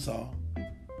 That's all.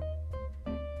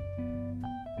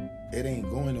 It ain't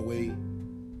going the way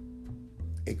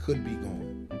it could be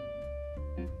going.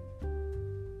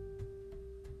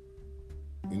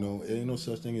 You know, it ain't no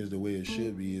such thing as the way it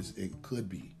should be. It could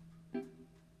be.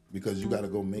 Because you got to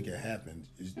go make it happen.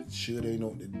 Should ain't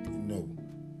no.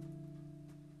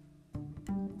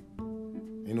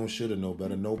 Ain't no shoulda, no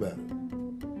better, no better.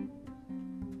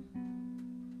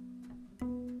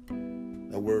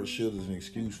 That word should is an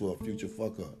excuse for a future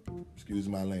fuck up. Excuse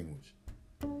my language.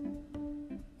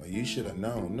 Well, you should have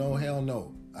known. No, hell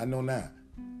no. I know now.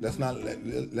 Let's not let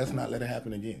it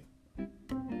happen again.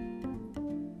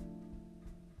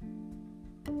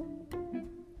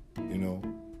 You know,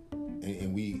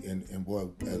 and boy,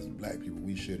 as black people,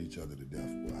 we shit each other to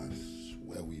death. Boy, I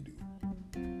swear we do.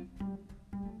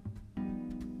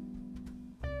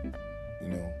 You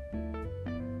know,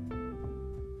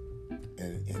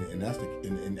 and that's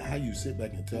and how you sit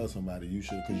back and tell somebody you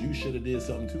should, because you should have did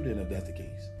something too. Then if that's the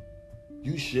case,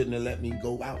 you shouldn't have let me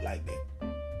go out like that.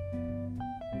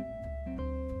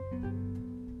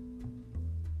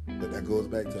 But that goes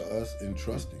back to us in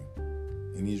trusting.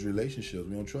 In these relationships,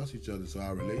 we don't trust each other, so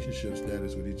our relationship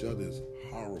status with each other is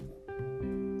horrible.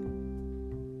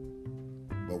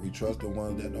 But we trust the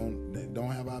ones that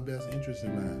don't have our best interests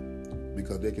in mind,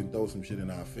 because they can throw some shit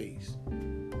in our face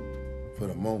for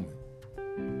the moment.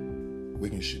 We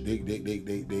can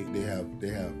they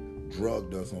have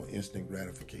drugged us on instant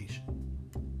gratification.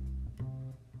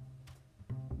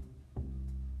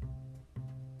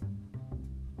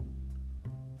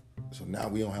 So now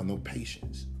we don't have no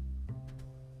patience.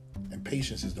 And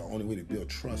patience is the only way to build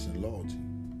trust and loyalty.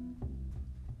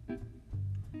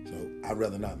 So I'd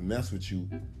rather not mess with you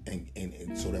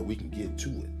and so that we can get to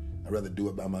it. I'd rather do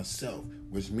it by myself,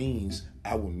 which means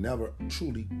I will never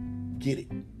truly get it.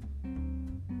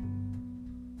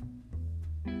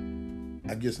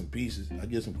 I get some pieces, I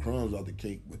get some crumbs off the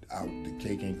cake, but the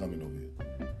cake ain't coming over here.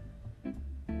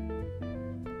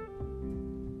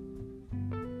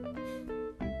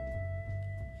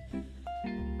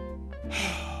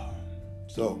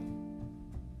 So,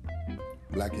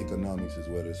 Black economics is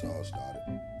where this all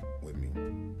started with me.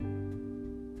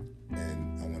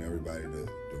 And I want everybody to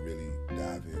really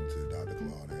dive into Dr.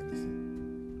 Claude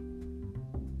Anderson.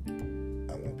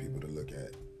 I want people to look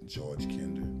at George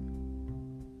Kinder,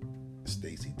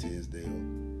 Stacey Tisdale,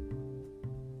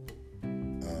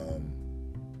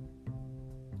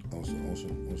 on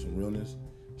some realness.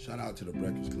 Shout out to the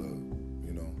Breakfast Club,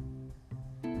 you know.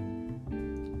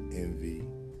 Envy,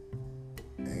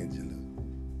 Angela,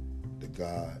 the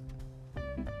God.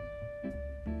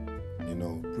 You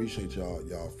know, appreciate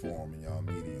y'all forum and y'all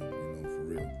medium, you know, for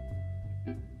real.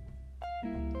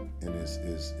 And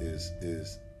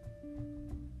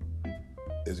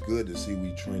it's good to see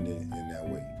we trending in that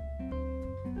way.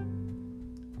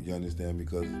 You understand?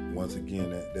 Because once again,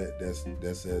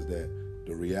 that says that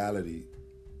the reality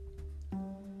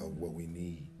of what we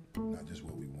need, not just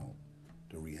what we want,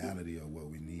 the reality of what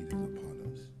we need is upon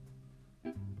us.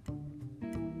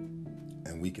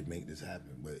 And we can make this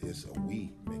happen, but it's a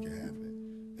we make it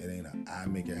happen. It ain't a I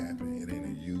make it happen. It ain't a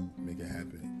you make it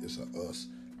happen. It's a us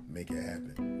make it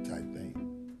happen type thing.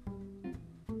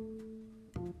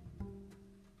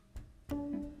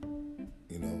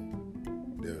 You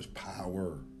know, there's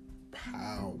power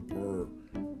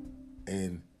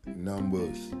in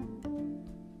numbers.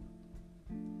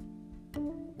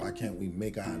 Why can't we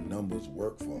make our numbers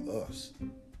work for us?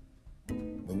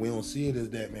 But we don't see it as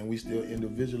that, man. We still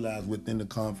individualize within the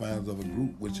confines of a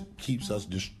group, which keeps us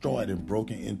destroyed and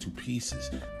broken into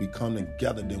pieces. We come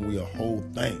together, then we a whole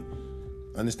thing.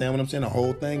 Understand what I'm saying? A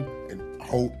whole thing, and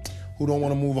whole. Who don't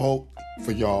want to move a whole?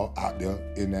 For y'all out there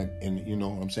in that, and you know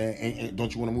what I'm saying?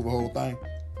 Don't you want to move a whole thing?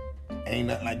 Ain't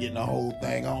nothing like getting the whole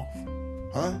thing off,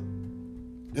 huh?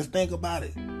 Just think about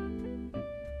it.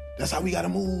 That's how we gotta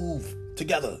move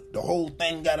together. The whole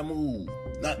thing gotta move,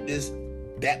 not this.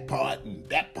 That part and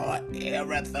that part,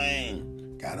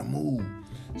 everything gotta move.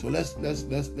 So let's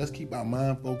keep our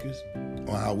mind focused on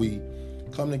how we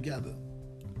come together.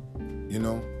 You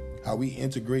know, how we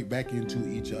integrate back into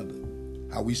each other,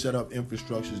 how we set up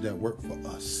infrastructures that work for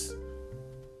us.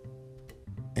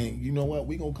 And you know what?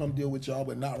 We gonna come deal with y'all,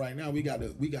 but not right now. We got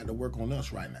to work on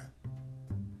us right now.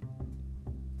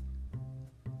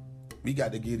 We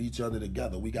got to get each other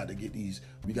together. We got to get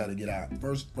our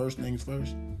first things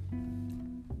first.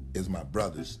 Is my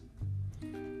brothers.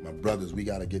 My brothers, we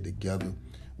gotta get together.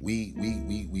 We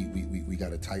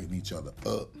gotta tighten each other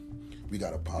up. We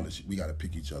gotta polish. We gotta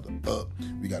pick each other up.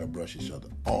 We gotta brush each other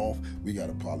off. We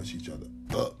gotta polish each other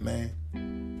up, man.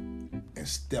 And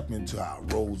step into our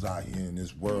roles out here in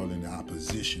this world and our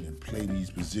position and play these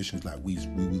positions like we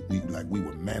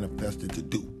were manifested to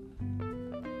do.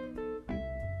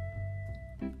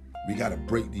 We gotta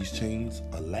break these chains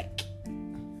of lack.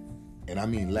 And I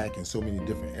mean lack in so many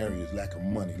different areas. Lack of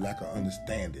money, lack of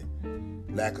understanding,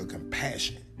 lack of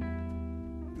compassion,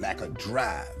 lack of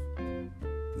drive,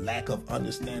 lack of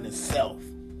understanding self.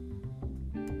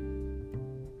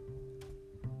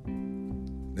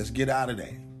 Let's get out of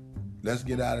that. Let's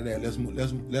get out of that. Let's move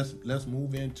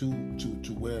into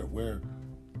where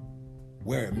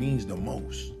it means the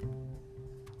most.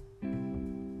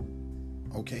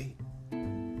 Okay?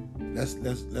 Let's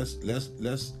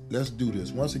do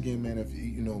this. Once again, man, if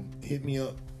you hit me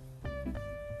up.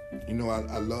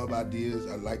 I love ideas.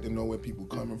 I like to know where people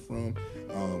coming from.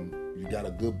 You got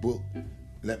a good book,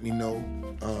 let me know.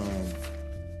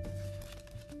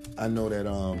 I know that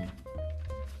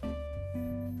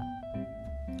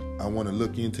I want to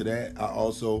look into that. I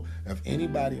also, if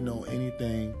anybody know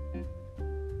anything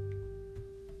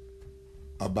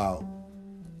about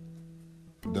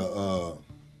the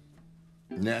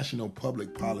national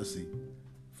public policy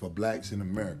for blacks in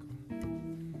America,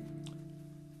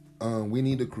 we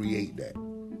need to create that.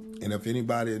 And if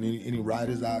anybody, any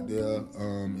writers out there,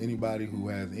 anybody who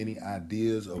has any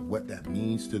ideas of what that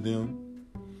means to them,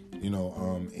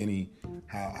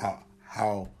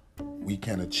 how we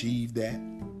can achieve that,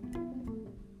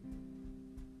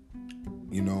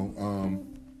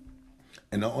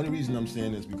 and the only reason I'm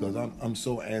saying this because I'm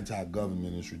so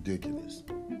anti-government, it's ridiculous.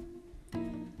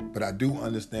 But I do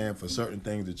understand for certain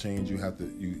things to change, you have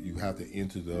to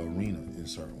enter the arena in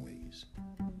certain ways.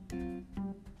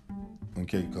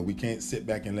 Okay, because we can't sit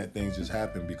back and let things just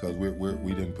happen because we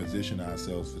didn't position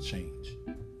ourselves for change.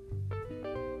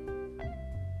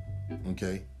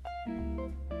 Okay.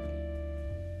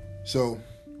 So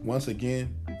once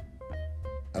again,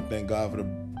 I thank God for the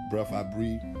breath I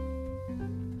breathe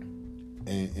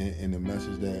and the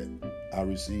message that I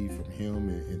received from Him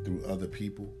and through other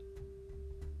people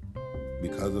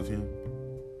because of Him,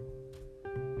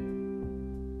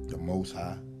 the Most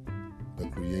High, the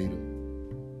Creator,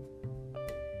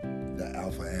 the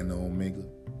Alpha and the Omega,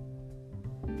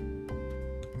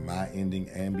 my ending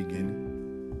and beginning.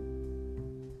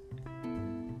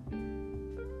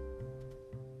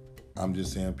 I'm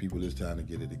just saying, people, it's time to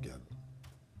get it together.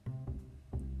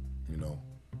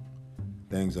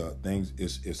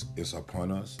 It's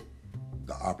upon us.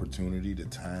 The opportunity, the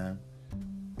time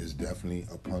is definitely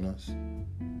upon us.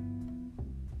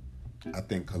 I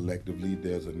think collectively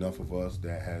there's enough of us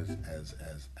that has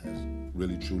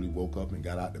really truly woke up and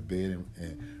got out the bed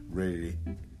and ready to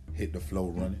hit the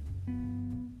flow running.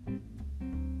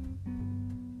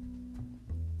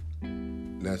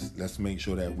 Let's make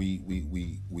sure that we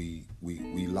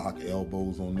lock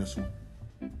elbows on this one.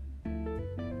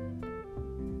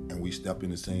 We step in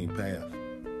the same path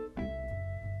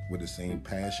with the same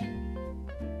passion,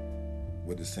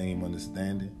 with the same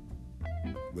understanding,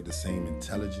 with the same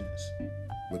intelligence,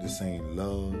 with the same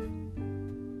love,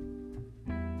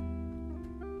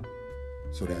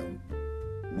 so that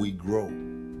we grow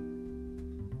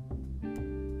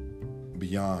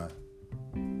beyond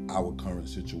our current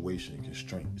situation and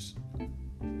constraints.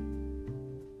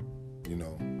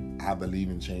 I believe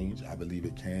in change. I believe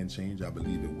it can change. I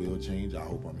believe it will change. I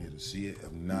hope I'm here to see it.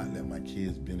 If not, let my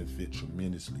kids benefit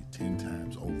tremendously 10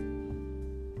 times over.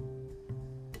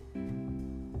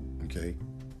 Okay?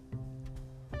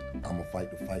 I'm going to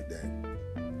fight the fight that,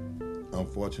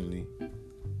 unfortunately,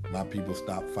 my people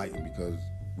stopped fighting because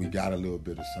we got a little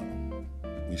bit of something.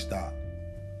 We stopped.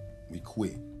 We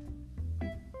quit.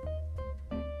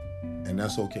 And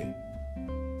that's okay.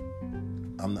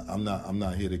 I'm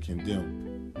not here to condemn.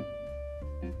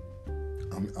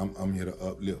 I'm here to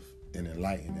uplift and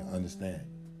enlighten and understand.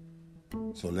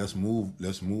 So let's move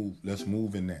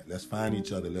in that. Let's find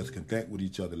each other. Let's connect with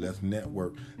each other. Let's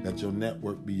network. Let your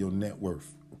network be your net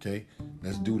worth. Okay?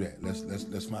 Let's do that.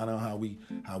 Let's find out how we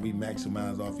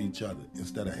maximize off each other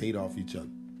instead of hate off each other.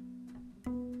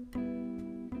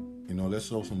 Let's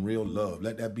show some real love.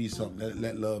 Let that be something.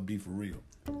 Let love be for real.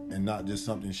 And not just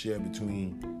something shared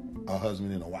between a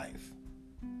husband and a wife.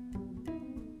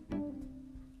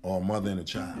 Or a mother and a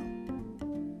child.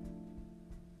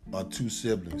 Or two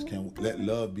siblings. Let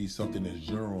love be something that's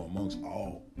general amongst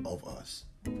all of us.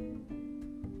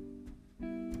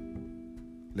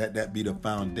 Let that be the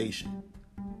foundation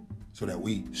so that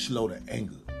we slow the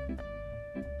anger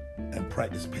and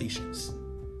practice patience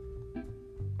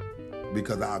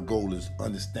because our goal is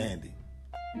understanding,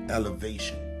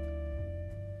 elevation.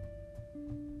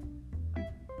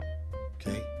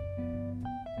 Okay?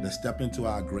 Let's step into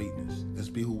our greatness. Let's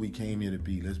be who we came here to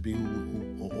be. Let's be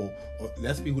or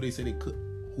let's be who they say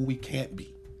who we can't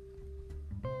be.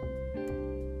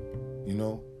 You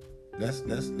know, let's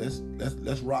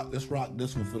rock this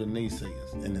one for the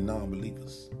naysayers and the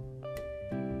non-believers.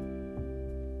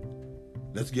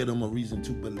 Let's give them a reason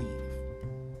to believe.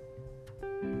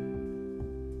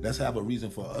 Let's have a reason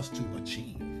for us to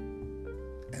achieve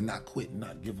and not quit,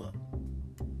 not give up.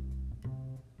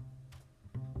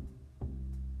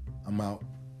 I'm out.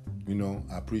 You know,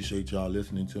 I appreciate y'all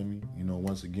listening to me. You know,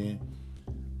 once again,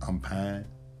 I'm Pine.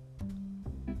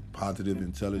 Positive,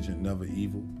 intelligent, never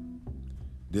evil.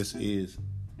 This is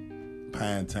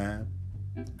Pine Time,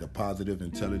 the positive,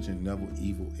 intelligent, never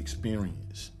evil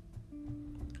experience.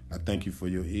 I thank you for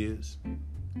your ears.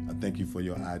 I thank you for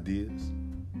your ideas.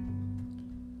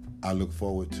 I look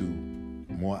forward to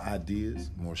more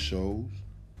ideas, more shows,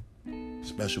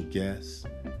 special guests,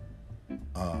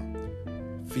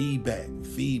 feedback,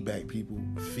 people,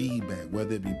 feedback,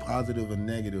 whether it be positive or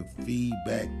negative,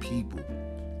 feedback, people.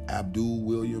 Abdul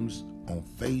Williams on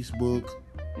Facebook,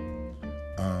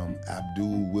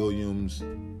 Abdul Williams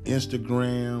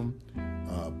Instagram,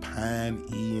 Pine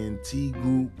ENT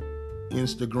Group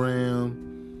Instagram,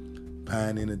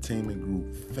 Pine Entertainment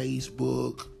Group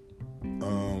Facebook.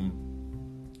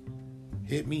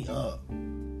 Hit me up,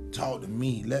 talk to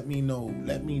me, let me know.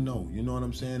 You know what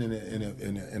I'm saying?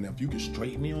 And if you can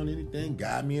straighten me on anything,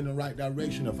 guide me in the right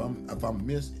direction. If I'm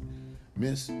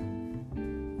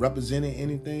misrepresenting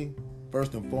anything,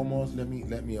 first and foremost, let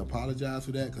me apologize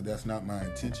for that, because that's not my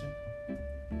intention.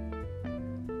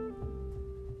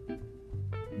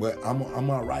 But I'm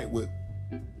all right with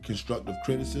constructive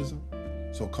criticism.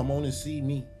 So come on and see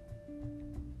me.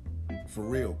 For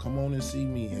real, come on and see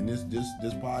me. And this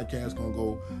podcast gonna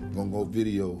go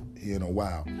video here in a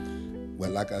while.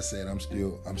 But like I said, I'm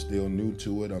still new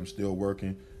to it. I'm still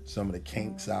working some of the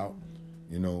kinks out.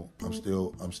 You know, I'm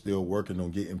still working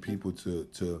on getting people to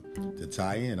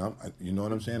tie in. You know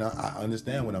what I'm saying? I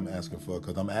understand what I'm asking for,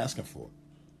 because I'm asking for it.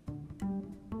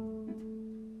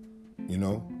 You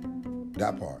know,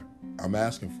 that part. I'm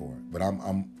asking for it, but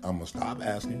I'm gonna stop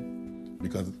asking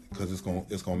because it's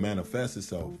gonna manifest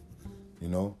itself. You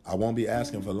know, I won't be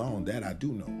asking for long. That I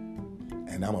do know,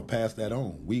 and I'm gonna pass that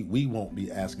on. We won't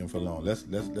be asking for long.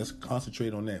 Let's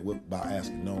concentrate on that by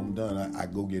asking. No, I'm done. I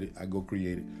go get it. I go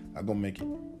create it. I go make it.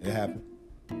 It happen.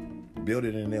 Build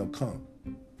it and they'll come.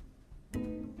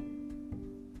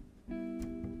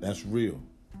 That's real.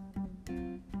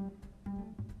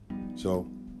 So,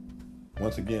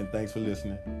 once again, thanks for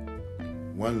listening.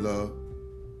 One love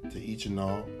to each and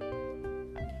all.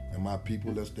 And my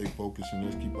people, let's stay focused and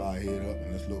let's keep our head up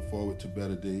and let's look forward to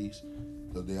better days,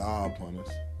 because they are upon us.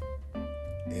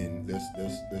 And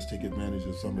let's take advantage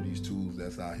of some of these tools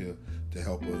that's out here to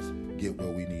help us get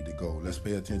where we need to go. Let's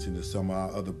pay attention to some of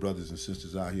our other brothers and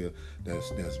sisters out here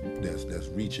that's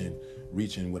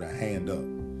reaching with a hand up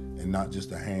and not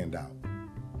just a handout.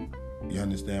 You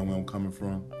understand where I'm coming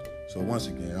from? So once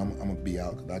again, I'm gonna be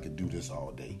out, because I could do this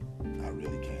all day. I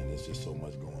really can. There's just so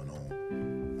much going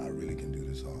on. I really can do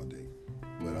this all day.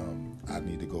 But I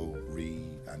need to go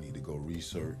read. I need to go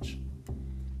research.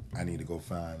 I need to go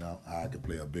find out how I can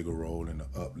play a bigger role in the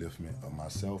upliftment of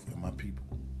myself and my people.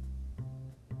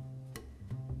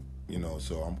 You know,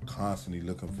 so I'm constantly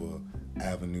looking for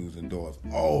avenues and doors.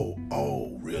 Oh,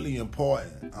 really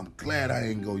important. I'm glad I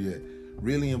didn't go yet.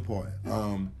 Really important.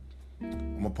 I'm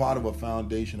a part of a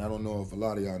foundation. I don't know if a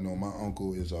lot of y'all know. My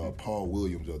uncle is Paul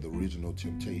Williams of the Original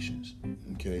Temptations.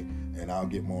 Okay, and I'll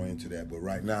get more into that. But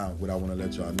right now, what I want to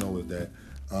let y'all know is that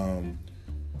I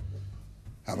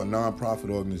have a nonprofit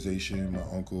organization. My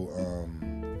uncle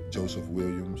Joseph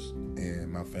Williams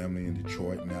and my family in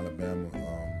Detroit and Alabama,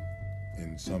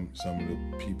 and some of the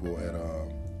people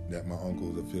that my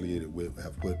uncle is affiliated with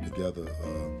have put together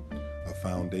a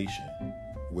foundation,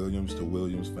 Williams to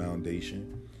Williams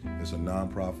Foundation. It's a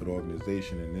nonprofit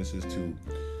organization, and this is to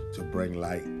bring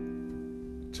light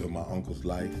to my uncle's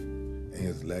life and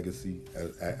his legacy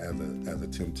as a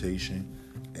temptation,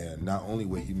 and not only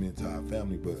what he meant to our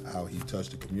family, but how he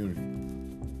touched the community,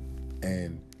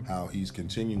 and how he's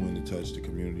continuing to touch the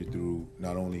community through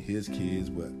not only his kids,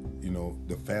 but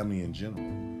the family in general.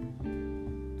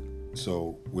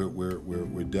 So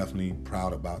we're definitely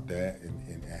proud about that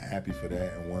and happy for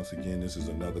that. And once again, this is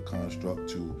another construct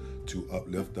to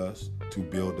uplift us, to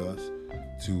build us,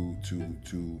 to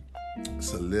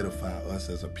solidify us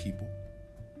as a people.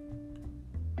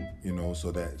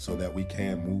 So that we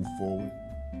can move forward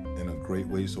in a great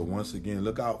way. So once again,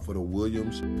 look out for the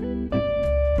Williams